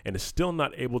 and is still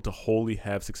not able to wholly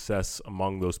have success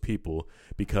among those people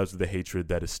because of the hatred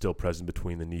that is still present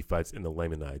between the Nephites and the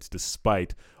Lamanites.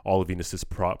 Despite all of Enos's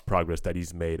progress that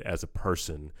he's made as a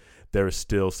person, there is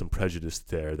still some prejudice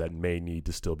there that may need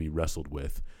to still be wrestled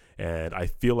with. And I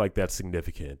feel like that's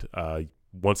significant.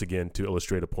 Once again, to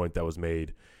illustrate a point that was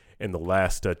made in the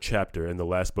last chapter, in the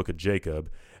last book of Jacob,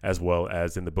 as well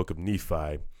as in the book of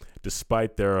Nephi,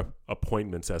 despite their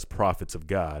appointments as prophets of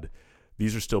God,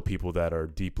 these are still people that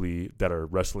are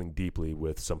wrestling deeply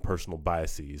with some personal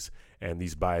biases, and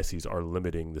these biases are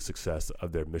limiting the success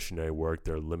of their missionary work.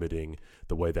 They're limiting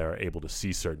the way they are able to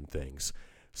see certain things.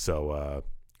 So,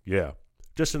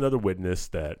 just another witness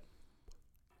that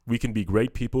we can be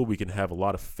great people. We can have a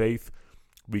lot of faith.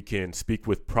 We can speak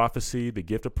with prophecy, the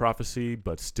gift of prophecy,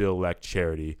 but still lack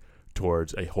charity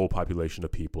towards a whole population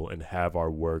of people and have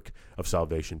our work of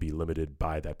salvation be limited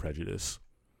by that prejudice.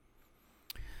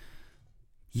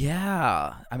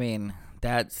 Yeah, I mean,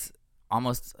 that's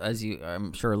almost, as you,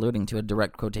 I'm sure, alluding to, a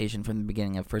direct quotation from the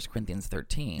beginning of 1 Corinthians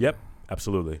 13. Yep,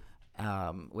 absolutely.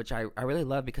 Which I really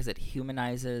love because it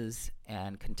humanizes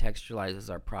and contextualizes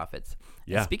our prophets.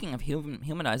 Yeah. And speaking of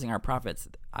humanizing our prophets,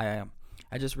 I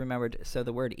just remembered, so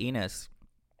the word Enos,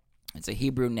 it's a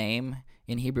Hebrew name.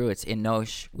 In Hebrew, it's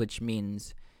Enosh, which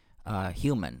means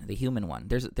human, the human one.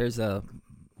 There's a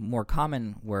more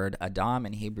common word, Adam,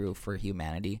 in Hebrew for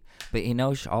humanity, but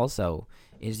Enosh also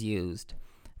is used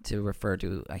to refer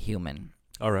to a human.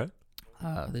 All right.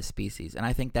 The species. And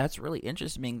I think that's really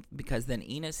interesting because then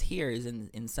Enos here is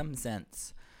in some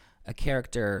sense a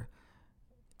character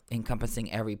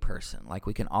encompassing every person. Like,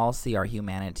 we can all see our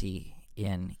humanity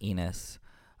in Enos.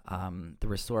 The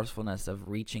resourcefulness of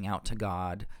reaching out to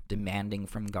God, demanding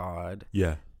from God.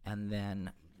 Yeah. And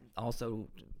then also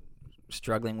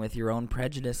struggling with your own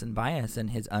prejudice and bias and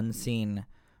his unseen.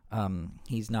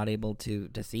 He's not able to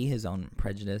see his own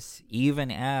prejudice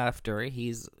even after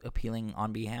he's appealing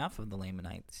on behalf of the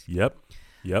Lamanites. Yep.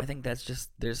 I think that's just,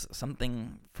 there's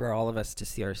something for all of us to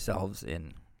see ourselves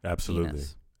in. Absolutely.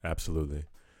 Enos. Absolutely.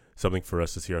 Something for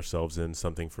us to see ourselves in,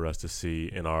 something for us to see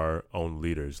in our own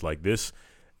leaders. Like, this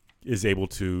is able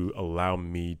to allow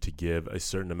me to give a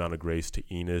certain amount of grace to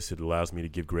Enos. It allows me to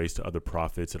give grace to other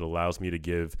prophets. It allows me to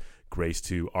give grace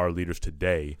to our leaders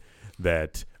today,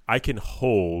 that I can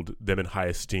hold them in high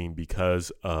esteem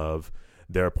because of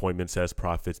their appointments as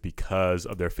prophets, because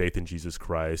of their faith in Jesus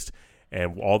Christ,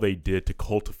 and all they did to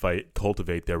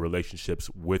cultivate their relationships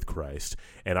with Christ.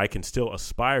 And I can still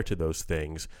aspire to those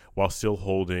things while still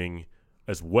holding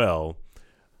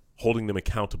them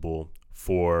accountable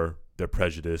for their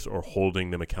prejudice, or holding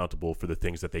them accountable for the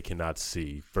things that they cannot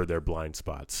see, for their blind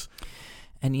spots.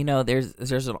 And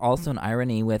there's also an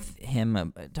irony with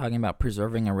him talking about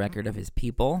preserving a record of his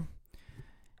people.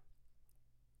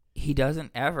 he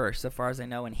doesn't ever, so far as I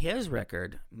know, in his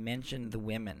record, mention the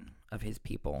women of his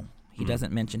people. He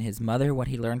doesn't mention his mother, what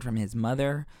he learned from his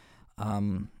mother,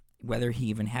 whether he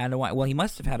even had a wife. Well, he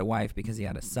must have had a wife because he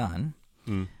had a son.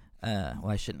 Well,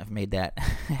 I shouldn't have made that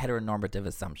heteronormative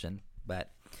assumption,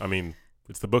 but I mean,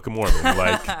 it's the Book of Mormon.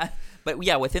 Like, but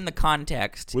yeah, within the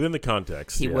context,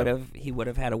 he would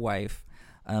have had a wife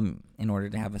in order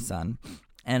to have a son.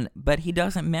 But he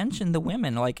doesn't mention the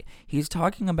women. Like, he's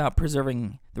talking about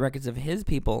preserving the records of his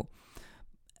people,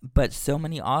 but so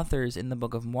many authors in the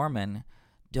Book of Mormon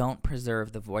don't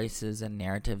preserve the voices and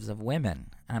narratives of women.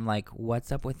 And I'm like,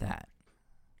 what's up with that?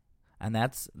 And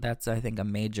that's I think a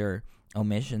major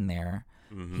omission there.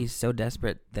 He's so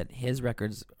desperate that his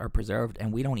records are preserved,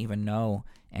 and we don't even know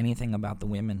anything about the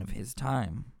women of his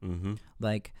time.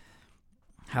 Like,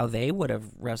 how they would have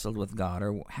wrestled with God,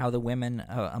 or how the women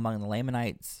among the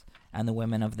Lamanites and the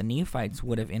women of the Nephites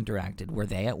would have interacted. Were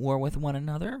they at war with one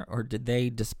another, or did they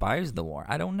despise the war?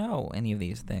 I don't know any of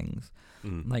these things.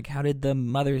 Like, how did the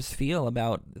mothers feel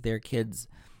about their kids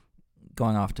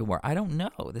going off to war? I don't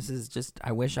know. This is just,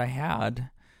 I wish I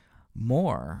had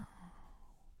more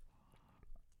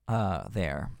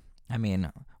there. I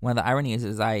mean, one of the ironies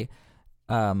is I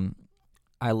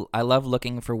love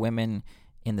looking for women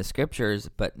in the scriptures,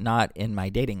 but not in my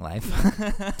dating life.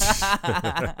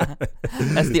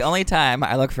 That's the only time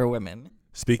I look for women.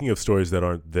 Speaking of stories that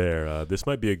aren't there, this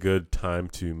might be a good time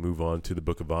to move on to the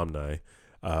Book of Omni.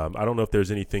 I don't know if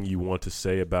there's anything you want to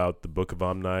say about the Book of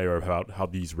Omni, or about how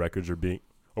these records are being...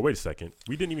 Oh, wait a second.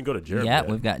 We didn't even go to Jerem yet.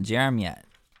 Yeah, we've got Jerem yet.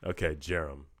 Okay,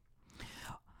 Jerem.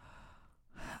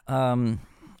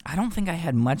 I don't think I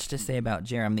had much to say about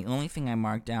Jerem. The only thing I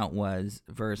marked out was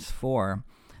verse 4.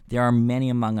 There are many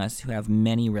among us who have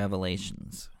many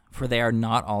revelations, for they are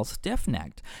not all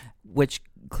stiff-necked, which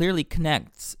clearly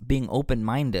connects being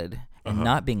open-minded and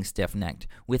not being stiff-necked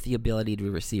with the ability to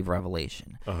receive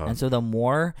revelation. And so the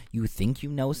more you think you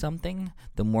know something,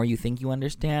 the more you think you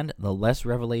understand, the less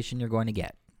revelation you're going to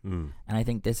get. And I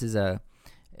think this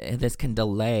can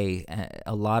delay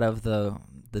a lot of the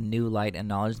new light and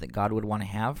knowledge that God would want to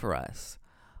have for us.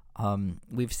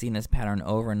 We've seen this pattern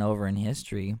over and over in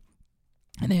history,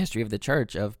 in the history of the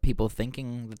church, of people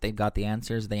thinking that they've got the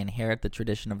answers. They inherit the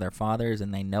tradition of their fathers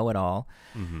and they know it all.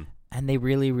 And they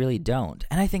really, really don't.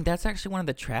 And I think that's actually one of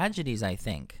the tragedies, I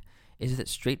think, is that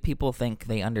straight people think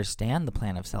they understand the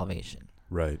plan of salvation.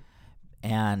 Right.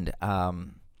 And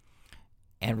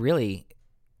really,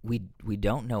 we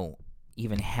don't know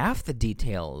even half the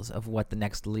details of what the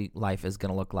next life is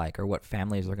going to look like, or what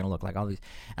families are going to look like. All these,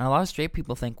 and a lot of straight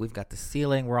people think we've got the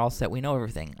ceiling, we're all set, we know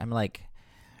everything. I'm like,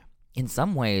 in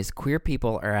some ways, queer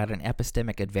people are at an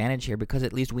epistemic advantage here, because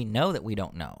at least we know that we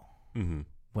don't know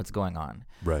what's going on.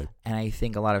 Right. And I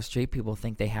think a lot of straight people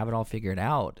think they have it all figured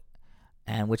out,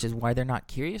 and which is why they're not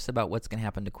curious about what's going to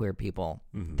happen to queer people.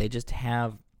 They just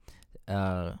have,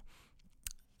 they're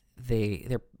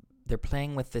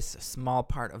playing with this small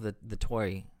part of the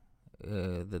toy,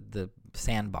 the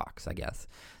sandbox, I guess.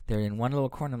 They're in one little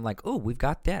corner, and like, oh, we've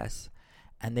got this.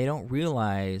 And they don't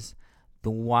realize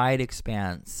the wide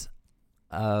expanse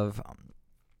of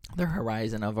the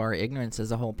horizon of our ignorance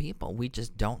as a whole people. We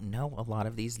just don't know a lot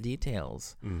of these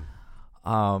details.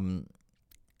 And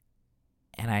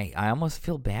I almost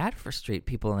feel bad for straight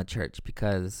people in the church,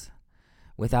 because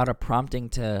without a prompting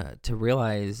to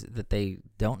realize that they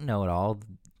don't know it all,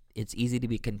 it's easy to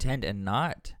be content and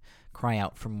not cry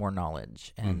out for more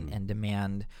knowledge and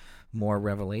demand more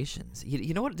revelations.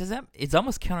 You know what? It's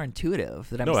almost counterintuitive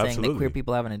that I'm saying absolutely. that queer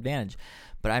people have an advantage,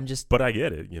 but But I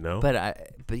get it, you know. But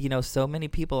so many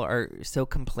people are so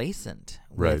complacent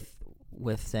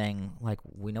with saying, like,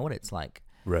 we know what it's like,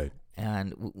 right?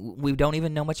 And we don't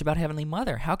even know much about Heavenly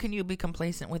Mother. How can you be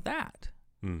complacent with that?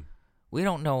 We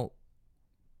don't know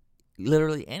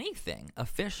literally anything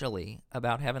officially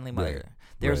about Heavenly Mother. Right.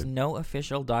 There's no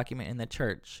official document in the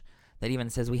church that even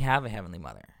says we have a Heavenly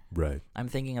Mother. Right. I'm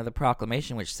thinking of the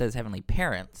proclamation, which says Heavenly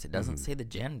Parents. It doesn't say the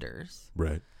genders.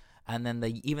 Right. And then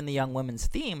even the Young Women's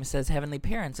Theme says Heavenly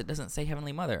Parents. It doesn't say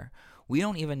Heavenly Mother. We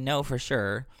don't even know for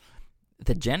sure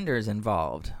the genders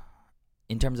involved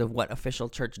in terms of what official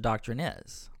church doctrine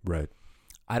is. Right.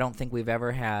 I don't think we've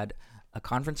ever had a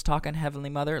conference talk on Heavenly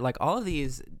Mother. Like, all of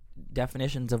these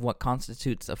definitions of what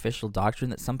constitutes official doctrine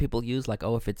that some people use, like,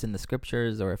 if it's in the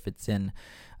scriptures or if it's in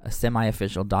a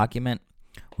semi-official document.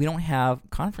 We don't have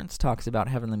conference talks about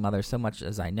Heavenly Mother so much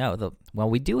as I know.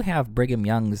 We do have Brigham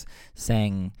Young's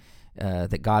saying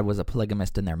that God was a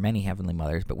polygamist and there are many Heavenly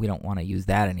Mothers, but we don't want to use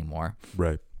that anymore.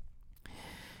 Right.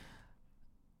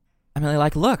 I mean,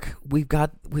 like, look,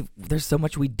 there's so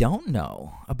much we don't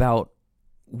know about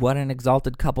what an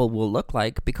exalted couple will look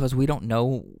like, because we don't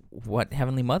know what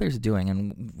Heavenly Mother's doing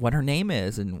and what her name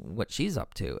is and what she's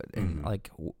up to, and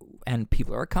and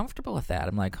people are comfortable with that.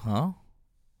 I'm like, huh?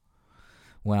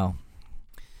 Well,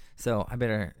 so I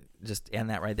better just end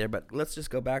that right there. But let's just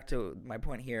go back to my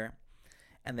point here.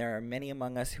 And there are many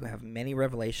among us who have many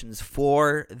revelations,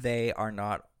 for they are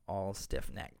not all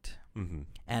stiff-necked. Mm-hmm.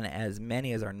 And as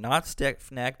many as are not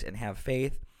stiff-necked and have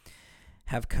faith,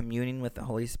 have communion with the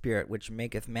Holy Spirit, which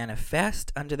maketh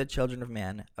manifest unto the children of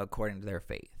men according to their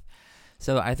faith.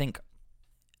 So I think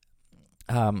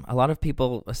a lot of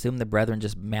people assume the brethren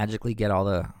just magically get all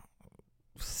the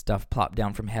stuff plopped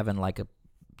down from heaven like a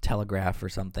telegraph or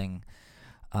something.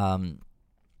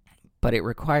 But it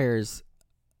requires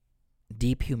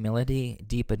deep humility,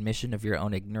 deep admission of your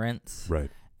own ignorance,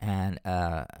 Right. and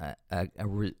a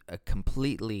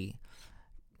complete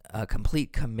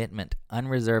commitment,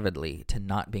 unreservedly, to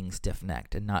not being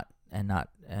stiff-necked and not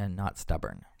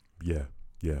stubborn. Yeah.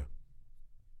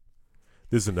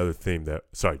 This is another theme that.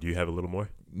 Sorry, do you have a little more?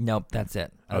 Nope, that's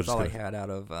it. That's all I had out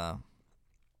of.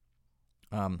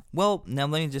 Well, now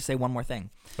let me just say one more thing.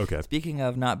 Okay. Speaking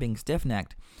of not being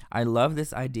stiff-necked, I love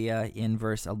this idea in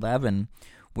verse 11,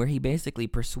 where he basically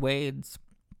persuades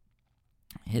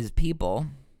his people,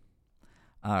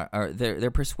 or they're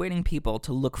persuading people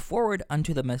to look forward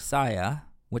unto the Messiah,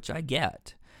 which I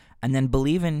get, and then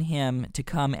believe in him to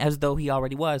come as though he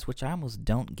already was, which I almost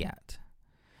don't get.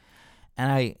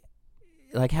 And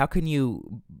how can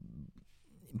you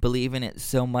believe in it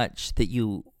so much that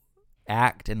you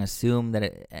act and assume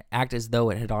that act as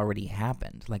though it had already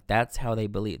happened? Like, that's how they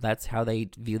believe. That's how they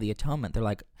view the atonement. They're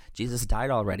like, Jesus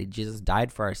died already. Jesus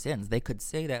died for our sins. They could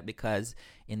say that because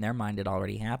in their mind it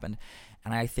already happened.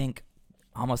 And I think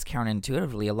almost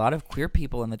counterintuitively, a lot of queer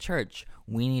people in the church,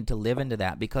 we need to live into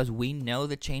that, because we know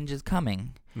the change is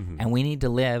coming, and we need to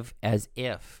live as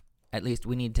if, at least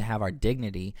we need to have our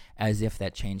dignity as if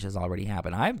that change has already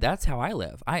happened. That's how I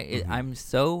live. I'm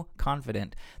so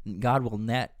confident God will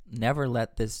never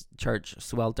let this church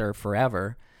swelter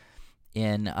forever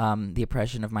in the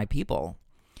oppression of my people.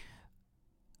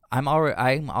 I'm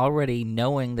already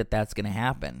knowing that that's going to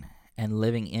happen, and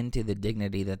living into the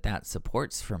dignity that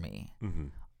supports for me.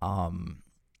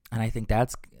 And I think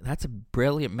that's a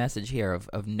brilliant message here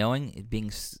of knowing,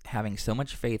 having so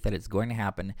much faith that it's going to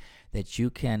happen, that you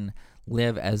can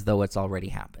live as though it's already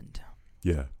happened.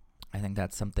 Yeah. I think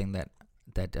that's something that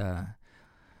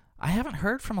I haven't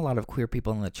heard from a lot of queer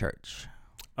people in the church.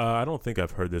 I don't think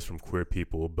I've heard this from queer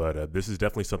people, but this is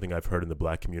definitely something I've heard in the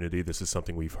Black community. This is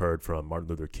something we've heard from Martin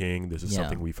Luther King. This is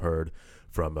something we've heard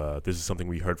from. This is something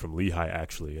we heard from Lehi,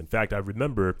 actually. In fact, I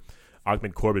remember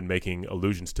Ahmed Corbin making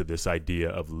allusions to this idea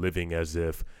of living as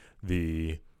if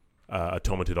the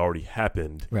atonement had already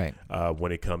happened. Right.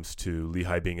 When it comes to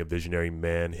Lehi being a visionary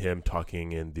man, him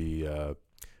talking in the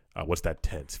what's that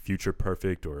tense? Future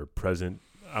perfect or present?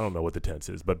 I don't know what the tense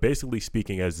is, but basically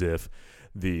speaking as if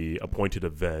the appointed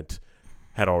event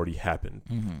had already happened.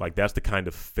 Like, that's the kind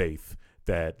of faith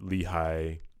that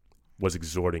Lehi was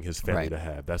exhorting his family to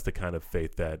have. That's the kind of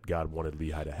faith that God wanted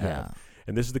Lehi to have. Yeah.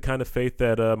 And this is the kind of faith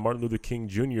that Martin Luther King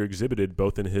Jr. exhibited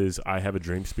both in his I Have a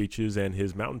Dream speeches and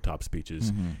his mountaintop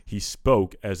speeches. He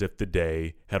spoke as if the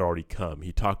day had already come.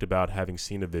 He talked about having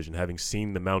seen a vision, having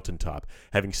seen the mountaintop,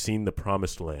 having seen the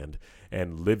promised land,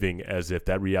 and living as if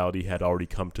that reality had already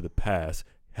come to pass,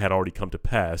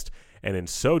 and in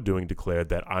so doing declared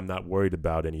that I'm not worried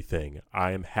about anything.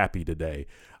 I am happy today.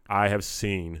 I have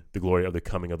seen the glory of the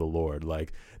coming of the Lord.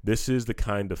 Like, this is the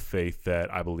kind of faith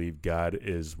that I believe God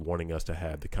is wanting us to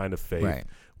have, the kind of faith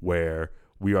where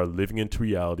we are living into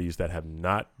realities that have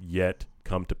not yet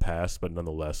come to pass, but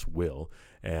nonetheless will.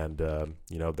 And,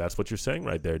 that's what you're saying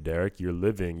right there, Derek.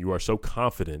 You are so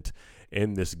confident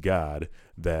in this God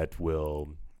that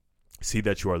will see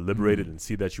that you are liberated and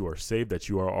see that you are saved, that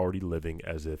you are already living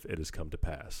as if it has come to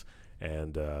pass.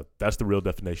 And that's the real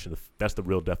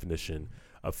definition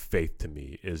of faith to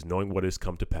me, is knowing what has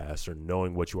come to pass, or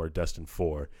knowing what you are destined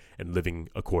for and living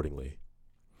accordingly.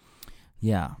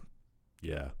 Yeah.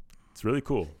 It's really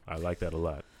cool. I like that a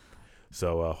lot.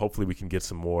 So hopefully we can get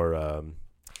some more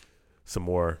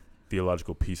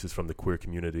theological pieces from the queer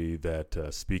community that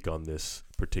speak on this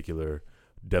particular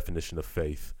definition of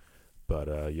faith.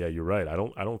 But you're right. I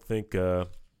don't think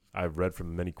I've read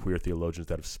from many queer theologians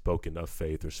that have spoken of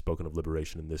faith or spoken of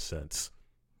liberation in this sense.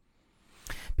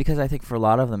 Because I think for a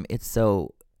lot of them, it's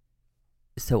so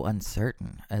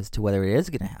uncertain as to whether it is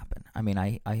going to happen. I mean,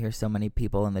 I hear so many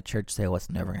people in the church say, "Oh, it's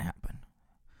never going to happen.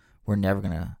 We're never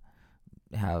going to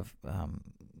have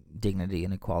dignity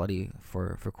and equality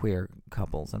for queer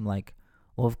couples." I'm like,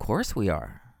 well, of course we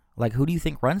are. Like, who do you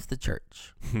think runs the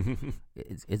church?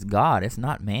 It's God. It's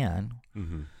not man.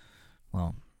 Mm-hmm.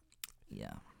 Well,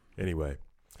 yeah. Anyway,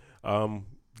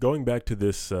 going back to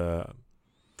this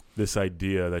this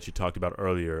idea that you talked about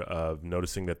earlier of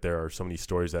noticing that there are so many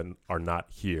stories that are not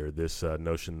here. This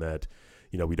notion that,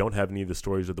 we don't have any of the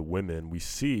stories of the women. We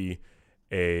see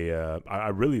I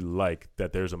really like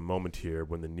that there's a moment here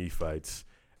when the Nephites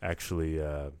actually,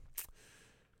 under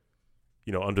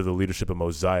the leadership of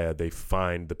Mosiah, they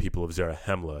find the people of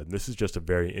Zarahemla. And this is just a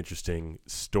very interesting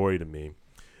story to me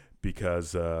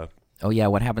because... oh, yeah,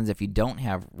 what happens if you don't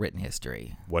have written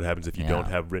history? What happens if you don't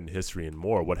have written history, and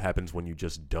more? What happens when you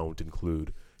just don't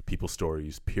include people's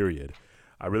stories, period?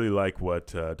 I really like what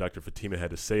Dr. Fatima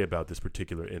had to say about this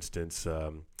particular instance.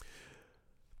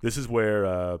 This is where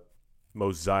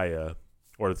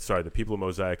the people of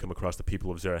Mosiah come across the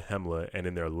people of Zarahemla and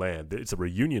in their land. It's a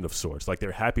reunion of sorts. Like,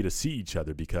 they're happy to see each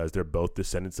other because they're both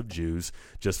descendants of Jews,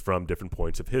 just from different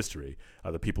points of history.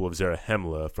 The people of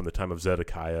Zarahemla from the time of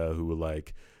Zedekiah, who were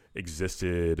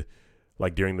existed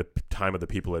during the time of the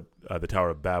people at the Tower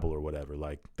of Babel or whatever.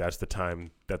 That's the time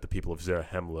that the people of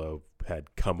Zarahemla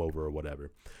had come over or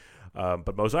whatever.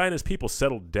 But Mosiah and his people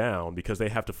settled down because they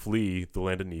have to flee the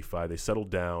land of Nephi. They settled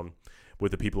down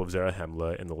with the people of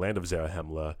Zarahemla in the land of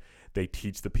Zarahemla. They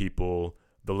teach the people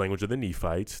the language of the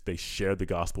Nephites. They share the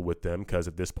gospel with them because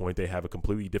at this point they have a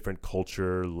completely different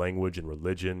culture, language, and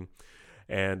religion.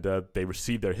 And they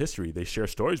receive their history. They share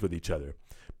stories with each other,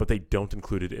 but they don't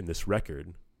include it in this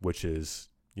record, which is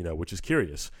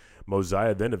curious.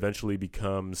 Mosiah then eventually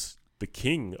becomes the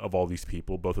king of all these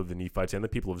people, both of the Nephites and the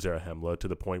people of Zarahemla, to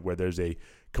the point where there's a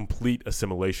complete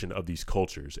assimilation of these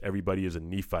cultures. Everybody is a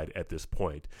Nephite at this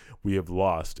point. We have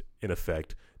lost, in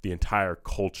effect, the entire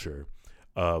culture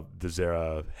of the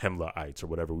Zarahemlaites, or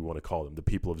whatever we want to call them, the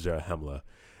people of Zarahemla.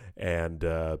 And,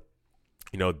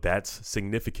 that's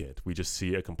significant. We just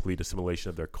see a complete assimilation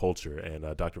of their culture. And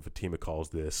Dr. Fatima calls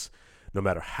this, no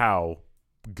matter how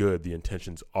good the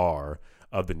intentions are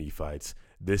of the Nephites,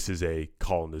 this is a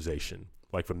colonization.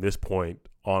 From this point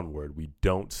onward, we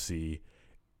don't see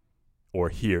or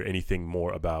hear anything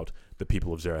more about the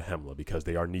people of Zarahemla because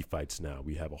they are Nephites now.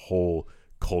 We have a whole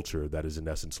culture that is in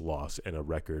essence lost and a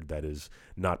record that is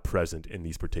not present in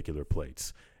these particular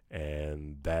plates.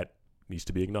 And that needs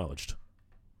to be acknowledged.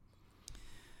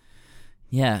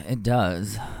 Yeah, it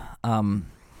does.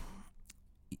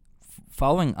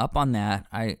 Following up on that,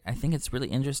 I think it's really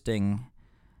interesting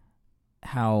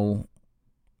how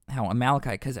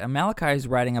Amaleki, because Amaleki is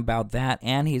writing about that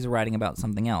and he's writing about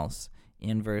something else.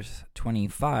 In verse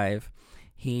 25,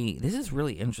 this is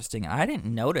really interesting. I didn't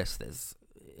notice this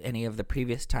any of the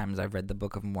previous times I've read the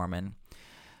Book of Mormon,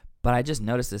 but I just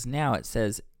noticed this now. It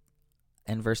says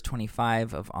in verse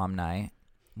 25 of Omni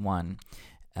 1,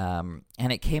 and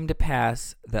it came to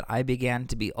pass that I began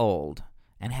to be old,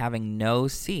 and having no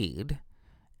seed,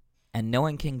 and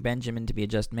knowing King Benjamin to be a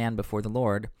just man before the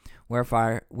Lord,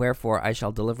 wherefore I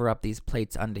shall deliver up these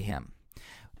plates unto him.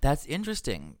 That's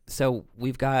interesting. So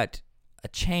we've got a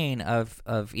chain of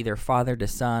either father to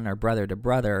son or brother to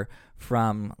brother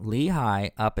from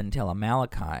Lehi up until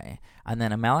Amaleki. And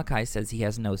then Amaleki says he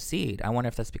has no seed. I wonder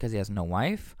if that's because he has no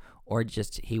wife or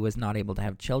just he was not able to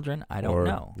have children. I don't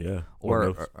know. Yeah.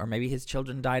 Or maybe his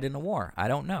children died in a war. I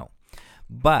don't know.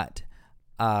 But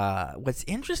what's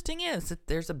interesting is that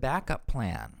there's a backup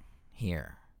plan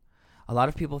here. A lot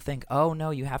of people think, oh, no,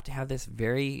 you have to have this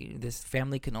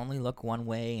family can only look one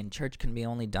way and church can be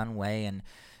only done way and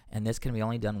this can be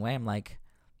only done way. I'm like,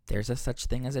 there's a such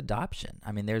thing as adoption.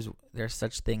 I mean, there's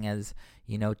such thing as,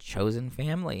 chosen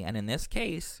family. And in this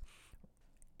case,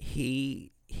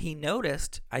 he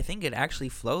noticed, I think it actually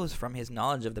flows from his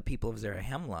knowledge of the people of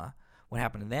Zarahemla, what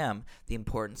happened to them, the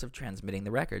importance of transmitting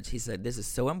the records. He said, this is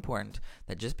so important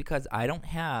that just because I don't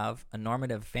have a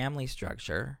normative family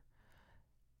structure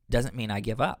doesn't mean I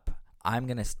give up. I'm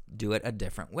going to do it a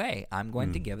different way. I'm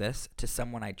going to give this to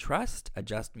someone I trust, a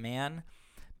just man,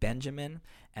 Benjamin,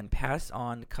 and pass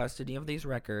on custody of these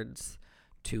records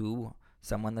to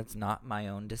someone that's not my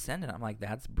own descendant. I'm like,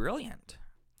 that's brilliant.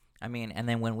 I mean, and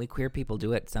then when we queer people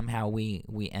do it, somehow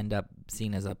we end up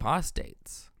seen as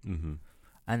apostates. Mm-hmm.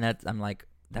 And I'm like,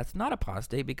 that's not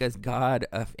apostate because God,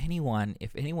 if anyone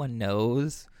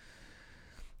knows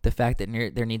the fact that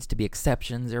there needs to be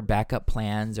exceptions or backup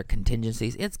plans or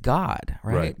contingencies, it's God,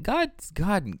 right? God's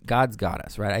got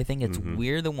us, right? I think it's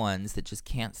we're the ones that just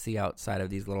can't see outside of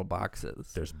these little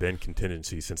boxes. There's been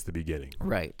contingency since the beginning.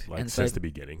 Right. And since the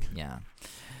beginning. Yeah.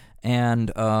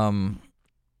 And I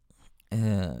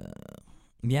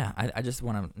just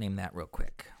want to name that real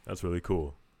quick. That's really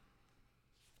cool.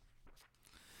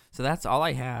 So that's all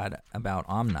I had about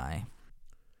Omni.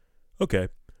 Okay.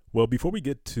 Well, before we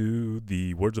get to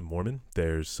the Words of Mormon,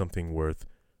 there's something worth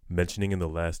mentioning in the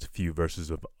last few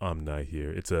verses of Omni here.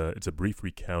 It's a brief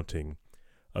recounting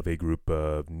of a group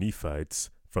of Nephites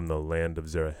from the land of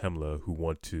Zarahemla who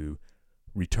want to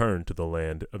return to the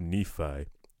land of Nephi,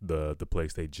 the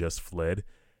place they just fled,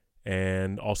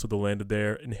 and also the land of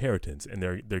their inheritance, and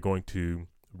they're going to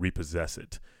repossess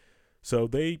it. So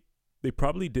they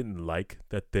probably didn't like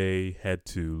that they had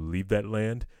to leave that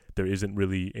land. There isn't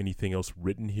really anything else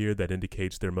written here that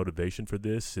indicates their motivation for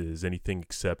this is anything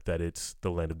except that it's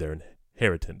the land of their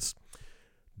inheritance.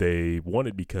 They want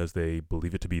it because they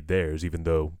believe it to be theirs, even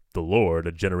though the Lord,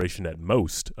 a generation at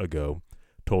most ago,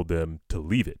 told them to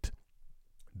leave it.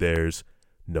 There's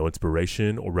no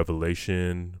inspiration or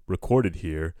revelation recorded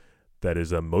here that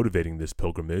is motivating this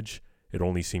pilgrimage. It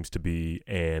only seems to be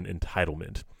an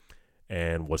entitlement.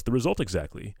 And what's the result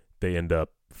exactly? They end up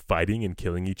fighting and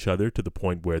killing each other to the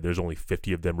point where there's only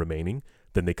 50 of them remaining.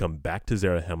 Then they come back to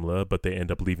Zarahemla, but they end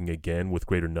up leaving again with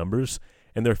greater numbers,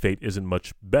 and their fate isn't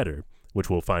much better, which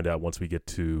we'll find out once we get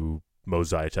to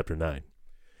Mosiah chapter 9.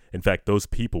 In fact, those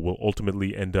people will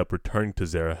ultimately end up returning to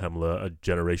Zarahemla a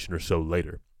generation or so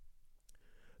later.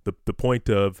 The point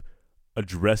of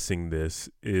addressing this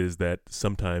is that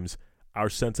sometimes our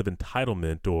sense of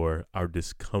entitlement or our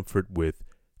discomfort with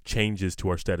changes to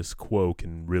our status quo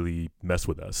can really mess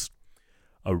with us.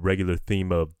 A regular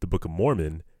theme of the Book of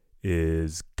Mormon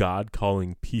is God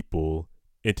calling people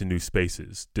into new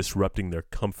spaces, disrupting their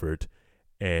comfort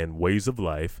and ways of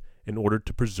life in order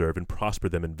to preserve and prosper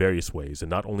them in various ways. And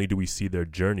not only do we see their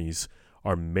journeys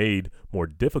are made more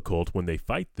difficult when they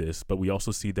fight this, but we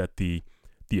also see that the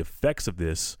effects of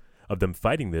them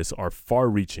fighting this, are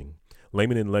far-reaching.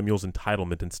 Laman and Lemuel's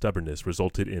entitlement and stubbornness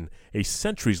resulted in a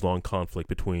centuries-long conflict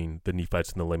between the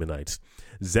Nephites and the Lamanites.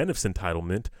 Zeniff's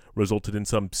entitlement resulted in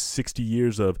some 60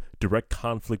 years of direct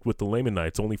conflict with the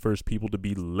Lamanites, only for his people to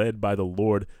be led by the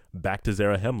Lord back to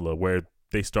Zarahemla, where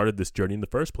they started this journey in the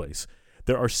first place.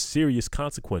 There are serious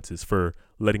consequences for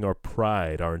letting our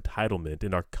pride, our entitlement,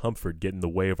 and our comfort get in the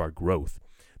way of our growth.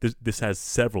 This has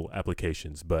several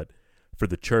applications, but for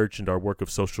the church and our work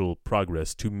of social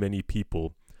progress, too many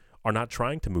people are not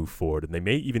trying to move forward, and they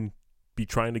may even be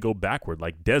trying to go backward,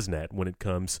 like Desnat, when it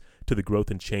comes to the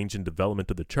growth and change and development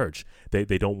of the church. They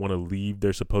don't want to leave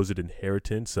their supposed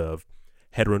inheritance of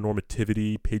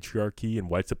heteronormativity, patriarchy, and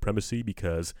white supremacy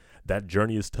because that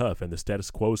journey is tough and the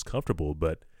status quo is comfortable,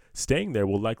 but staying there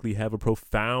will likely have a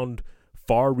profound,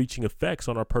 far-reaching effects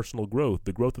on our personal growth,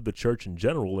 the growth of the church in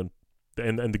general, and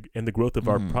the growth of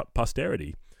our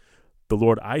posterity. The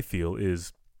Lord, I feel,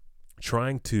 is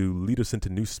trying to lead us into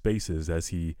new spaces as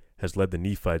he has led the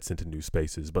Nephites into new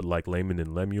spaces. But like Laman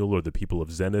and Lemuel or the people of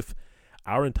Zeniff,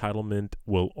 our entitlement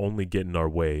will only get in our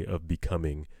way of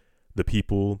becoming the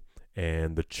people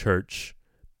and the church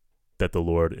that the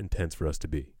Lord intends for us to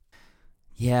be.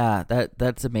 Yeah,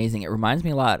 that's amazing. It reminds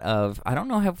me a lot of, I don't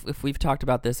know if we've talked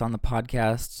about this on the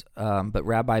podcast, but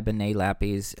Rabbi B'nai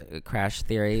Lappy's crash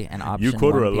theory and option. You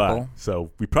quote her a people. lot,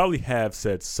 so we probably have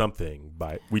said something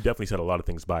we definitely said a lot of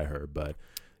things by her, but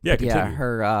yeah, continue.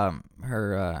 Yeah,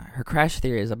 her crash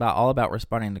theory is all about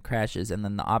responding to crashes, and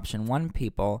then the option one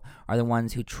people are the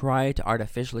ones who try to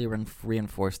artificially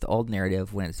reinforce the old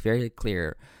narrative when it's very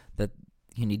clear that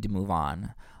you need to move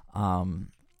on.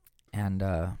 And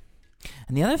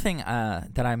the other thing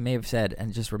that I may have said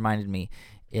and just reminded me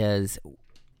is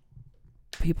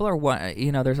people are,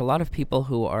 there's a lot of people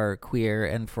who are queer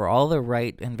and for all the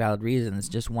right and valid reasons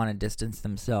just want to distance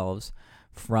themselves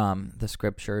from the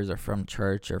scriptures or from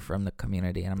church or from the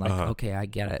community. And I'm like, okay, I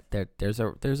get it. There's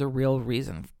a real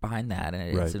reason behind that, and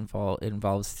it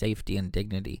involves safety and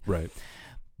dignity. Right.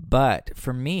 But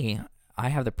for me, I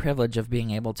have the privilege of being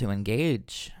able to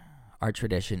engage our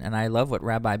tradition, and I love what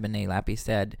Rabbi B'nai Lappy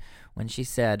said when she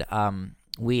said,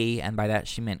 we, and by that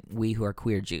she meant we who are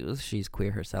queer Jews, she's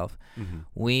queer herself,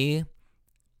 we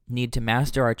need to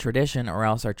master our tradition or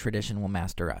else our tradition will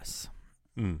master us.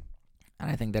 And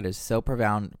I think that is so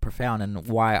profound, and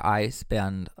why I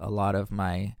spend a lot of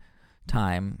my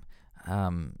time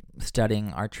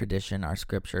studying our tradition, our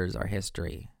scriptures, our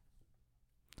history.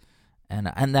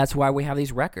 And that's why we have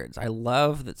these records. I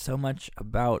love that so much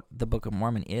about the Book of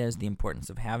Mormon is the importance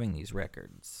of having these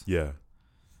records. Yeah.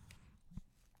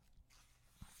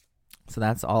 So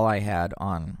that's all I had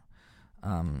on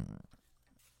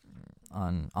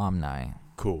Omni.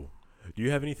 Cool. Do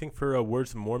you have anything for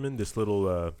Words of Mormon, this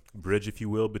little bridge, if you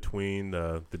will, between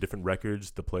the different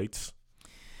records, the plates?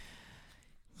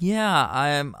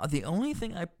 Yeah, the only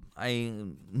thing I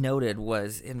noted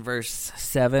was in verse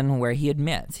 7 where he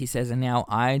admits, he says, "And now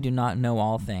I do not know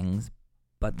all things,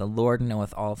 but the Lord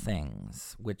knoweth all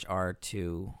things which are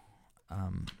to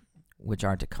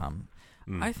come.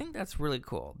 I think that's really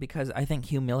cool because I think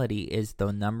humility is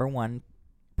the number one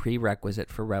prerequisite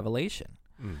for revelation.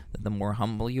 That the more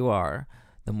humble you are,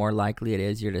 the more likely it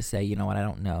is you're to say, you know what, I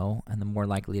don't know, and the more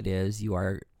likely it is you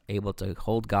are able to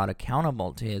hold God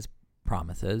accountable to his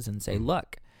promises and say,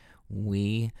 look,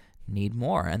 we need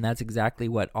more. And that's exactly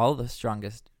what all the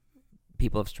strongest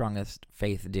people of strongest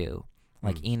faith do.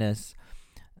 Like Enos,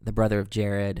 the brother of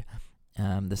Jared,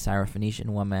 the Syrophoenician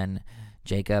woman,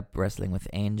 Jacob wrestling with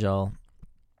the angel.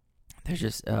 There's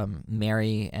just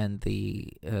Mary and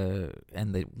the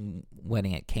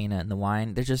wedding at Cana and the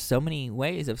wine. There's just so many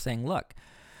ways of saying, look,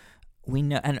 we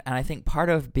know, and I think part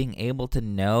of being able to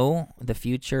know the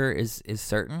future is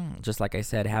certain. Just like I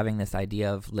said, having this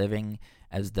idea of living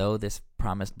as though this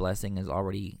promised blessing has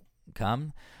already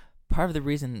come. Part of the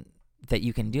reason that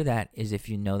you can do that is if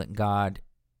you know that God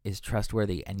is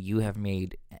trustworthy and you have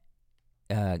made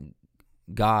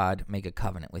God make a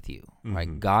covenant with you,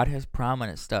 right? God has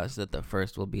promised us that the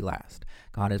first will be last.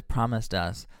 God has promised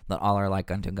us that all are like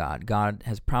unto God. God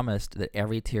has promised that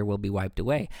every tear will be wiped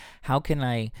away. How can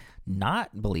I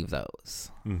not believe those?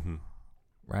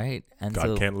 Right? And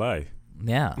God can't lie.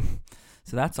 Yeah.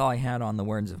 So that's all I had on the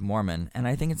words of Mormon. And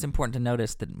I think it's important to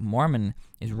notice that Mormon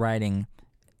is writing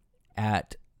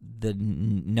at the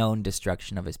known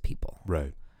destruction of his people.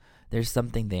 Right. There's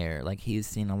something there. Like, he's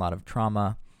seen a lot of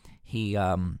trauma. He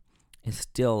is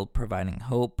still providing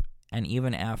hope. And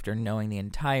even after knowing the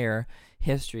entire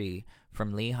history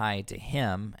from Lehi to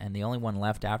him, and the only one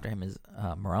left after him is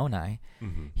Moroni,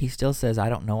 he still says, I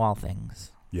don't know all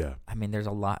things. Yeah. I mean, there's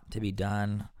a lot to be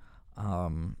done.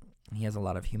 He has a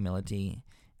lot of humility,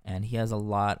 and he has a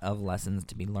lot of lessons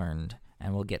to be learned.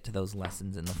 And we'll get to those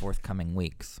lessons in the forthcoming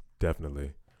weeks.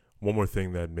 Definitely. One more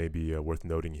thing that may be worth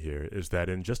noting here is that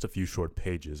in just a few short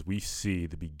pages, we see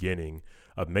the beginning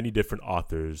of many different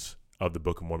authors of the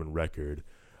Book of Mormon record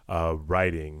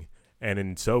writing. And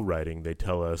in so writing, they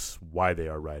tell us why they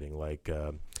are writing. Like,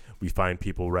 we find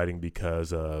people writing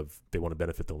because of they want to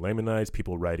benefit the Lamanites,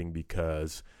 people writing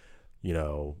because, you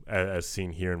know, as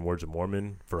seen here in Words of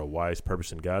Mormon, for a wise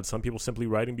purpose in God. Some people simply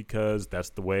writing because that's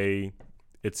the way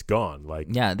it's gone. Like,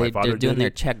 yeah, they're doing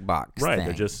their checkbox right, thing.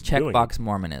 They're just checkbox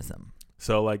Mormonism.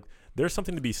 So, like, there's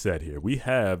something to be said here. We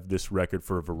have this record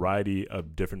for a variety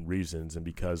of different reasons, and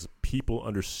because people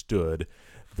understood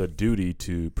the duty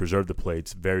to preserve the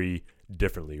plates very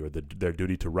differently, or their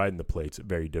duty to write in the plates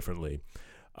very differently.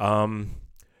 And,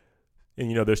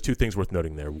 you know, there's two things worth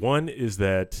noting there. One is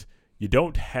that you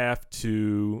don't have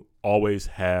to always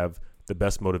have the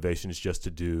best motivations just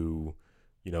to do,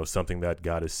 you know, something that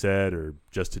God has said, or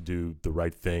just to do the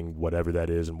right thing, whatever that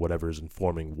is, and whatever is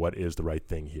informing what is the right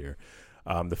thing here.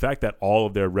 The fact that all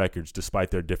of their records,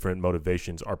 despite their different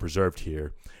motivations, are preserved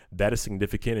here, that is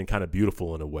significant and kind of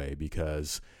beautiful in a way,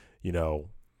 because, you know,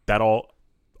 that all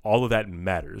of that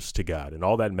matters to God, and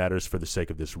all that matters for the sake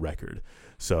of this record.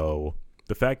 So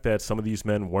the fact that some of these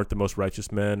men weren't the most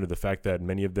righteous men, or the fact that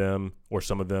many of them, or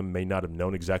some of them, may not have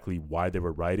known exactly why they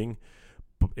were writing,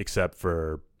 except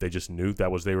for they just knew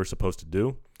that was they were supposed to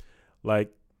do,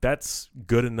 like, that's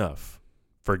good enough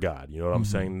for God. You know what I'm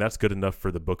saying? That's good enough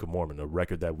for the Book of Mormon, a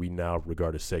record that we now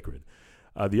regard as sacred.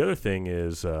 The other thing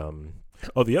is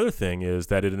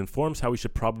that it informs how we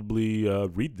should probably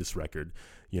read this record.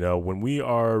 You know, when we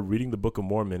are reading the Book of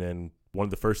Mormon, and one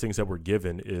of the first things that we're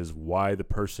given is why the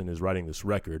person is writing this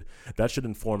record, that should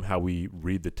inform how we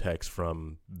read the text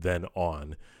from then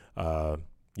on,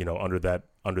 you know, under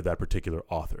that particular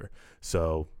author.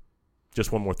 So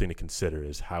just one more thing to consider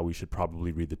is how we should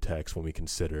probably read the text when we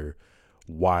consider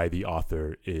why the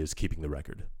author is keeping the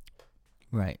record.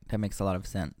 Right. That makes a lot of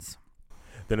sense.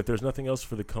 Then if there's nothing else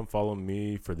for the Come Follow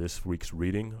Me for this week's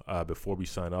reading, before we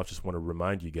sign off, just want to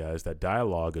remind you guys that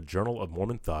Dialogue, a journal of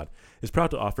Mormon thought, is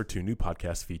proud to offer 2 new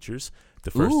podcast features.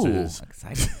 The first is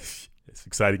exciting. It's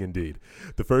exciting indeed.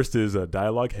 The first is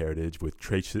Dialogue Heritage,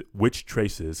 which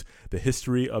traces the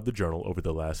history of the journal over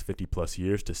the last 50-plus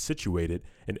years to situate it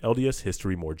in LDS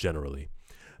history more generally.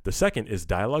 The second is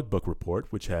Dialogue Book Report,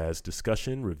 which has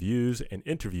discussion, reviews, and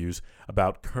interviews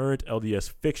about current LDS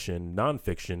fiction,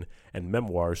 nonfiction, and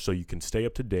memoirs, so you can stay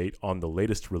up to date on the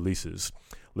latest releases.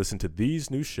 Listen to these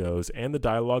new shows and the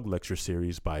Dialogue Lecture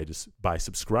Series by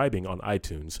subscribing on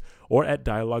iTunes or at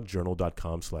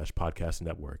dialoguejournal.com/podcast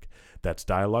network. That's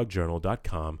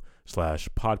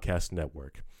dialoguejournal.com/podcast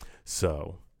network.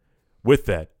 So, with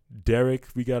that, Derek,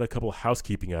 we got a couple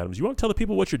housekeeping items. You want to tell the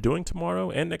people what you're doing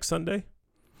tomorrow and next Sunday?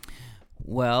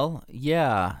 Well,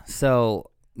 yeah. So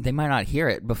they might not hear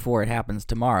it before it happens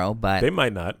tomorrow, but they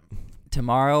might not.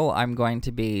 tomorrow I'm going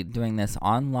to be doing this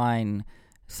online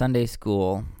Sunday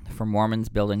school for Mormons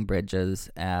building bridges.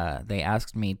 They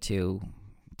asked me to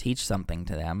teach something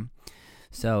to them.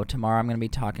 So tomorrow I'm going to be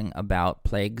talking about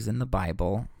plagues in the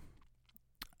Bible.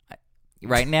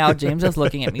 Right now, James is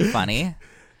looking at me funny.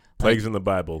 Plagues in the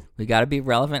Bible. We got to be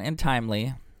relevant and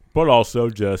timely. But also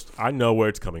I know where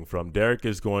it's coming from. Derek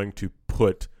is going to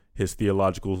put his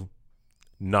theological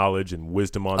knowledge and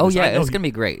wisdom on this. It's going to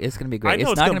be great. It's going to be great. I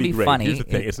know it's not going to be great. funny. Here's the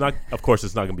thing. Of course,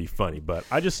 it's not going to be funny, but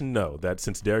I just know that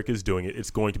since Derek is doing it,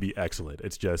 it's going to be excellent.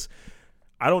 It's just,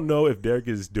 I don't know if Derek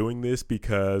is doing this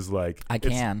because,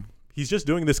 he's just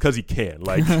doing this because he can.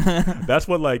 That's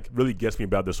what, really gets me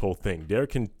about this whole thing.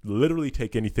 Derek can literally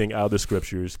take anything out of the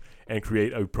scriptures and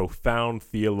create a profound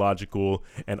theological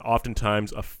and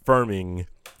oftentimes affirming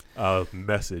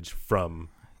message from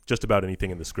just about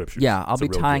anything in the scriptures. Yeah, I'll be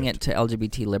tying it to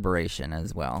LGBT liberation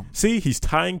as well. See, he's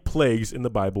tying plagues in the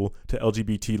Bible to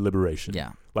LGBT liberation.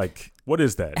 Yeah. What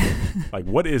is that?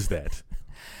 What is that?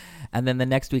 And then the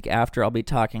next week after, I'll be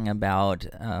talking about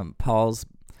Paul's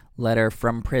letter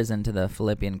from prison to the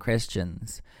Philippian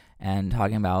Christians and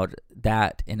talking about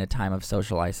that in a time of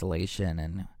social isolation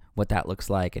and what that looks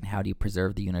like and how do you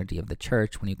preserve the unity of the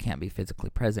church when you can't be physically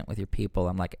present with your people.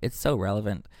 I'm like, it's so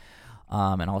relevant.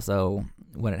 And also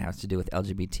what it has to do with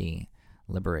LGBT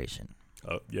liberation.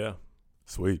 Yeah.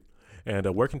 Sweet.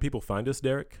 And where can people find us,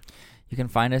 Derek? You can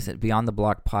find us at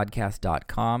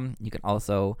beyondtheblockpodcast.com. You can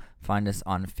also find us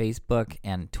on Facebook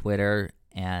and Twitter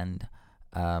and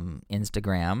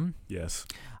Instagram. Yes.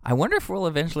 I wonder if we'll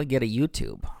eventually get a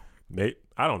YouTube.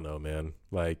 I don't know, man.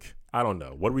 I don't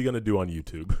know. What are we going to do on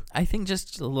YouTube? I think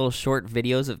just little short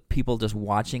videos of people just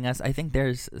watching us. I think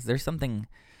there's something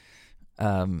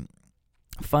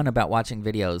fun about watching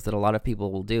videos that a lot of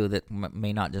people will do that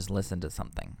may not just listen to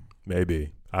something.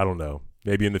 Maybe. I don't know.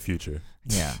 Maybe in the future.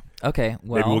 Yeah. Okay.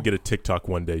 Well, maybe we'll get a TikTok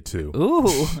one day too.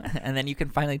 Ooh. And then you can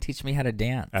finally teach me how to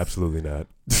dance. Absolutely not.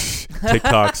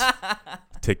 TikToks,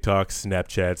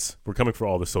 Snapchats. We're coming for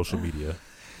all the social media.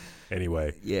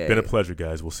 Anyway, Been a pleasure,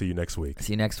 guys. We'll see you next week.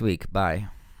 See you next week. Bye.